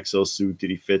big exosuit that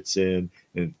he fits in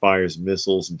and fires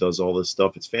missiles and does all this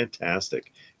stuff. It's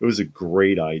fantastic. It was a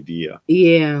great idea.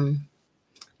 Yeah.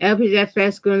 LP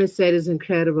Fast Gordon set is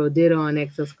incredible. Ditto on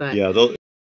Exo Squad. Yeah,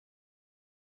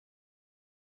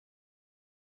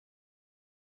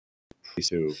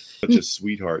 too. Such a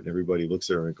sweetheart, and everybody looks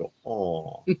at her and go,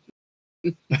 "Oh."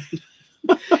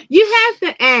 You have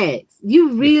to ask.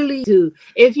 You really do.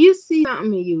 If you see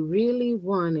something and you really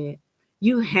want it,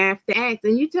 you have to ask.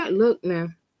 And you tell, look now,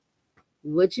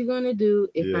 what you gonna do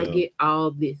if I get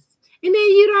all this? And then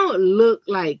you don't look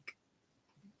like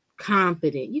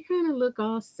confident. You kind of look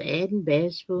all sad and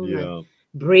bashful, like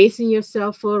bracing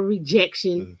yourself for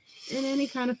rejection. And then they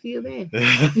kind of feel bad.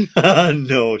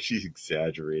 No, she's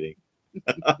exaggerating.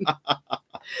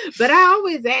 But I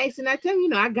always ask, and I tell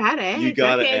you, I gotta ask. You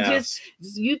gotta ask.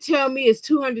 You tell me it's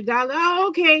 $200. Oh,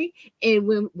 okay. And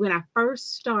when I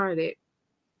first started,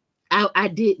 I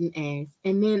didn't ask.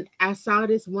 And then I saw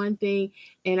this one thing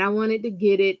and I wanted to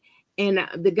get it. And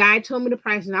the guy told me the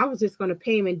price and I was just going to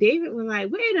pay him. And David was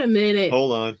like, wait a minute.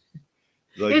 Hold on.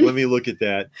 Like, let me look at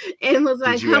that. And was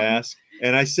like, did you ask?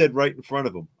 And I said right in front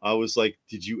of him, I was like,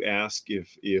 did you ask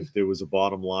if there was a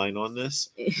bottom line on this?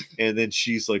 And then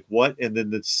she's like, what? And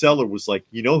then the seller was like,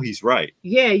 he's right.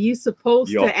 Yeah, you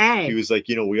supposed to ask. He was like,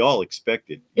 we all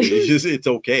expect it. It's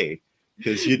okay.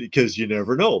 Because you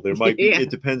never know. There might be, it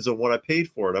depends on what I paid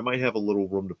for it. I might have a little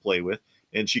room to play with.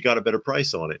 And she got a better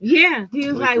price on it. Yeah. He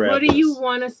was like, what do you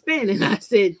want to spend? And I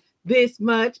said, this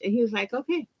much. And he was like,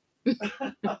 okay.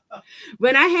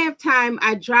 When I have time,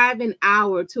 I drive an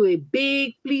hour to a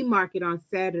big flea market on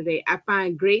Saturday. I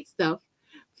find great stuff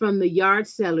from the yard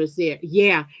sellers there.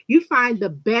 Yeah, you find the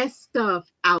best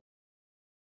stuff out.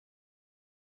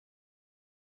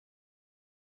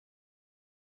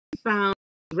 Found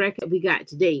record we got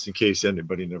today. In case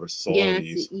anybody never saw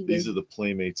these are the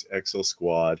Playmates XL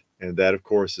Squad, and that of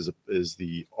course is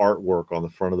the artwork on the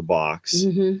front of the box,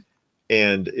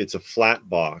 and it's a flat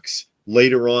box.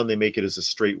 Later on, they make it as a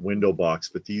straight window box,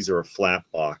 but these are a flat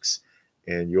box,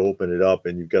 and you open it up,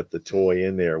 and you've got the toy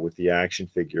in there with the action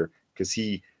figure because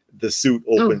the suit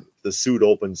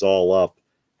opens all up,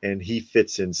 and he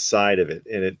fits inside of it,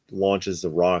 and it launches the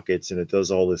rockets, and it does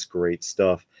all this great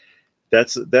stuff.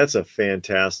 That's a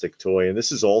fantastic toy, and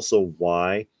this is also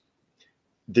why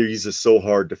these are so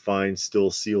hard to find, still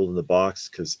sealed in the box,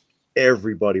 because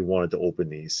everybody wanted to open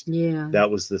these. Yeah, that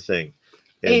was the thing.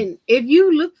 And if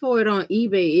you look for it on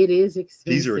eBay, it is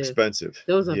expensive. These are expensive.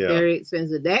 Those are very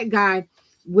expensive. That guy,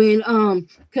 when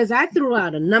because I threw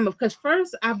out a number, because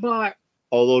first I bought.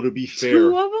 Although to be fair,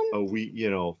 2 of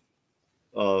them.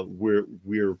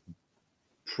 We're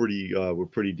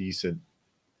pretty decent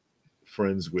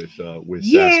friends with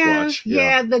Sasquatch.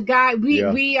 Yeah, the guy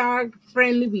we are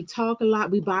friendly. We talk a lot.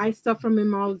 We buy stuff from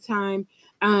him all the time.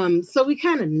 So we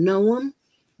kind of know him.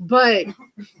 But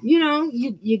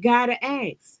you gotta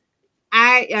ask.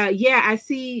 I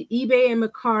see eBay and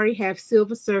Mercari have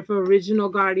Silver Surfer, original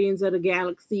Guardians of the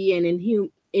Galaxy, and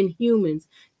Inhumans.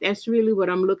 That's really what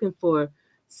I'm looking for.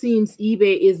 Seems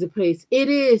eBay is the place. It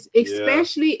is,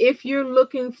 especially if you're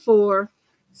looking for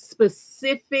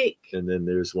specific. And then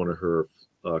there's one of her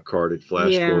carded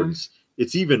Flash Gordons.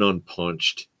 It's even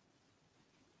unpunched.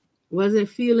 Wasn't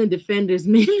feeling Defenders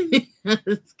mainly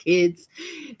kids.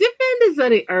 Defenders of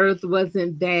the Earth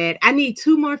wasn't bad. I need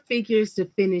 2 more figures to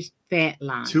finish that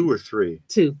line. 2 or 3?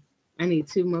 2. I need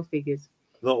 2 more figures.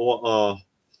 No,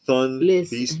 Thun,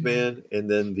 Beastman,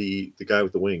 and then the guy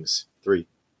with the wings. 3.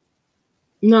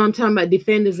 No, I'm talking about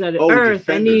Defenders of the Earth.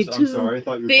 Defenders. I need 2 sorry. I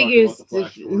thought you were figures. Talking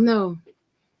about the Flash no.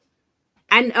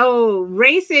 And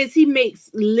Ray says he makes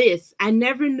lists. I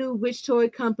never knew which toy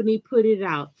company put it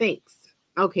out. Thanks.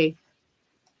 Okay.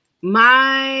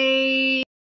 My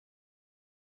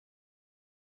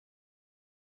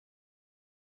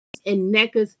and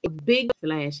NECA's a big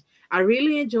Flash. I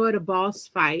really enjoyed a boss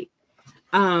fight.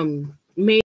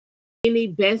 Made any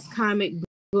best comic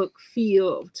book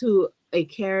feel to a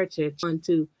character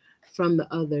from the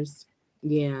others.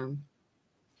 Yeah.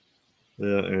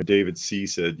 Yeah, and David C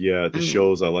said, "Yeah, at the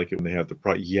shows I like it when they have the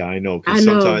price." Yeah, I know, because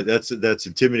sometimes that's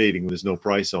intimidating when there's no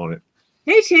price on it.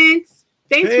 Hey, Chance.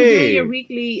 Thanks for doing your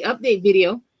weekly update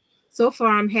video. So far,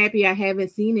 I'm happy I haven't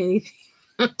seen anything.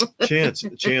 Chance,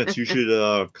 you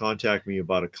should contact me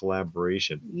about a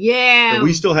collaboration. Yeah. And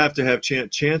we still have to have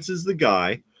Chance. Chance is the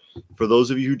guy. For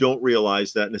those of you who don't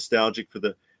realize that, nostalgic for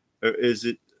the is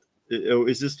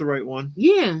this the right one?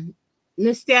 Yeah.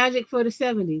 Nostalgic for the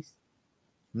 70s.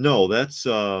 No, that's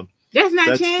not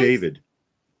Chance? David.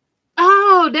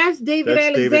 Oh, that's David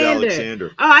Alexander. David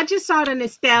Alexander. Oh, I just saw the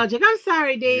nostalgic. I'm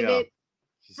sorry, David.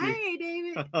 Yeah. Hey,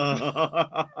 David.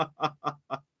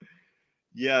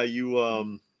 Yeah,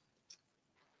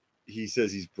 he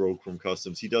says he's broke from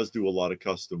customs. He does do a lot of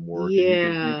custom work.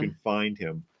 Yeah. You can find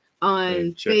him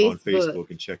on Facebook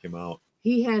and check him out.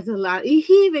 He has a lot. He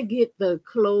even get the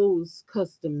clothes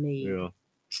custom made. Yeah.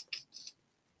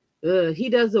 He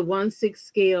does the 1/6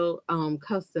 scale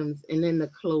customs and then the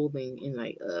clothing and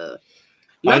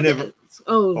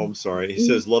I'm sorry. He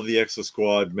says, love the Exo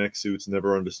Squad mech suits.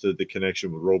 Never understood the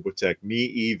connection with Robotech. Me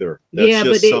either. That's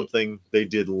just something they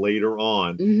did later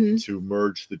on to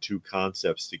merge the 2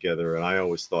 concepts together. And I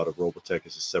always thought of Robotech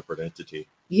as a separate entity.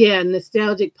 Yeah,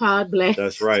 nostalgic pod blast.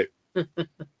 That's right.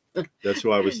 That's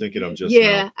who I was thinking of just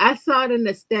now. I saw the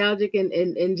nostalgic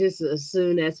and just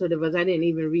assumed that's what it was. I didn't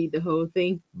even read the whole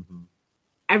thing.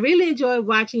 I really enjoyed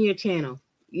watching your channel.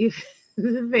 Thank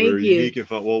you.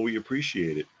 Well, we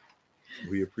appreciate it.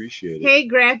 We appreciate it. Hey,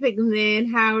 graphic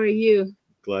man, how are you?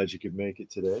 Glad you could make it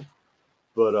today.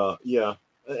 But yeah,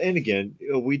 and again,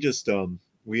 we just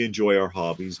we enjoy our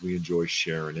hobbies. We enjoy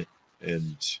sharing it,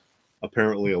 and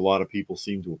apparently, a lot of people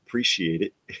seem to appreciate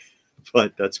it.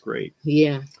 But that's great.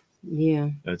 Yeah,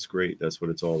 that's great. That's what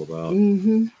it's all about.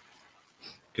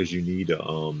 Because you need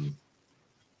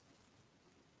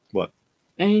what?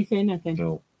 Anything, nothing.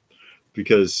 No,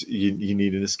 because you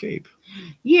need an escape.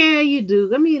 Yeah, you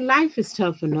do. I mean, life is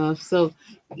tough enough. So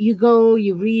you go,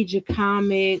 you read your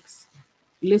comics,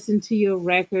 listen to your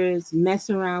records, mess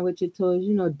around with your toys,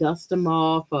 dust them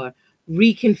off or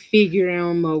reconfigure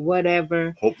them or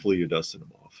whatever. Hopefully you're dusting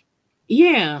them off.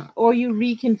 Yeah, or you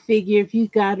reconfigure. If you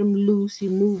got them loose, you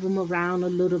move them around a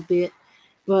little bit.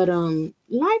 But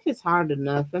life is hard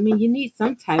enough. I mean, you need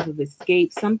some type of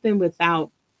escape, something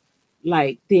without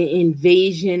like the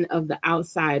invasion of the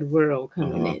outside world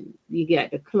coming in. You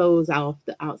got to close off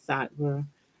the outside world.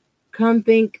 Come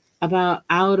think about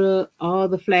Outer, all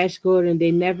the Flash Gordon.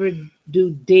 They never do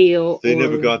Dale. They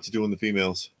never got to doing the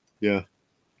females. Yeah.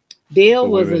 Dale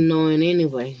was annoying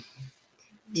anyway.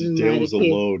 Dale was a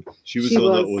load. She was the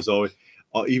one that was always,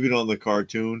 even on the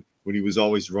cartoon, when he was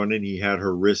always running, he had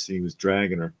her wrist and he was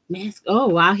dragging her. Oh,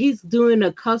 wow. He's doing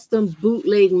a custom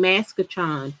bootleg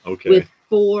Maskatron. Okay. With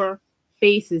 4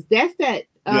 faces. That's that.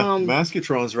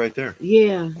 Maskatron's right there.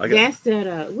 Yeah. That's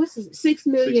that. What's the $6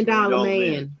 million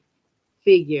man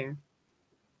figure?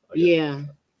 Yeah.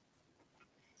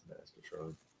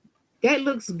 Maskatron. That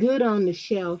looks good on the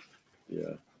shelf.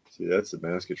 Yeah. See, that's the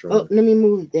Maskatron. Oh, let me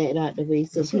move that out the way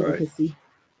so people can see.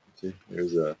 See,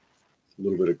 there's a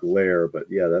little bit of glare, but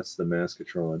yeah, that's the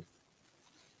Maskatron.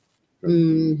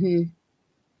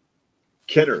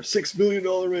 Kenner, $6 million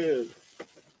man.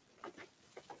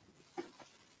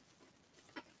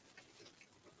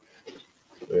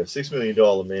 Yeah, $6 Million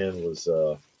Man was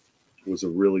a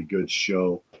really good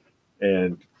show,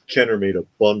 and Kenner made a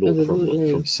bundle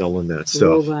from selling that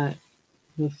stuff. Robot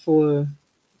with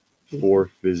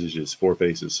 4 visages, 4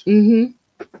 faces.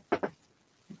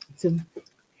 So,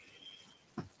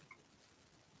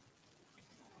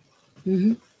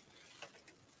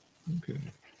 okay.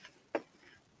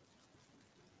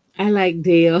 I like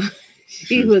Dale.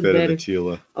 She was better than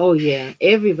Teela. Oh yeah,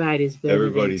 everybody's better.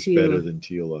 Everybody's better than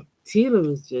Teela. Teela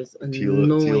was just annoying.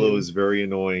 Teela was very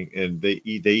annoying, and they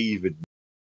even.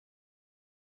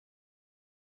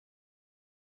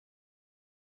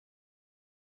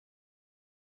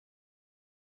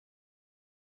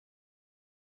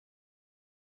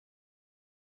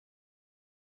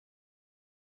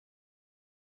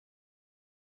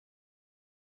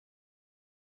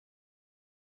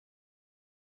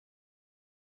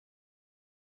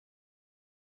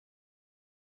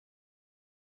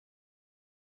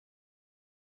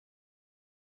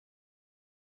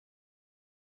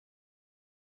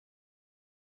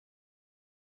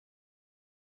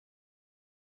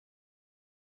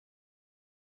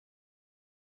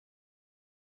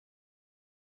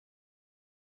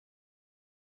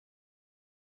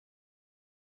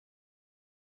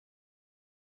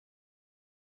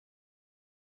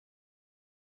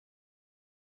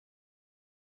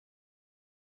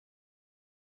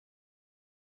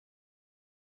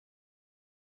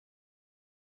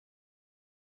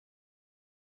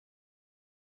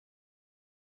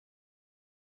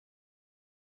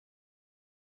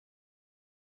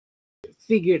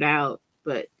 Figured out,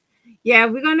 but yeah,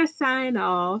 we're gonna sign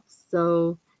off.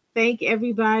 So thank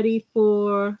everybody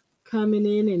for coming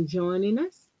in and joining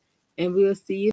us, and we'll see you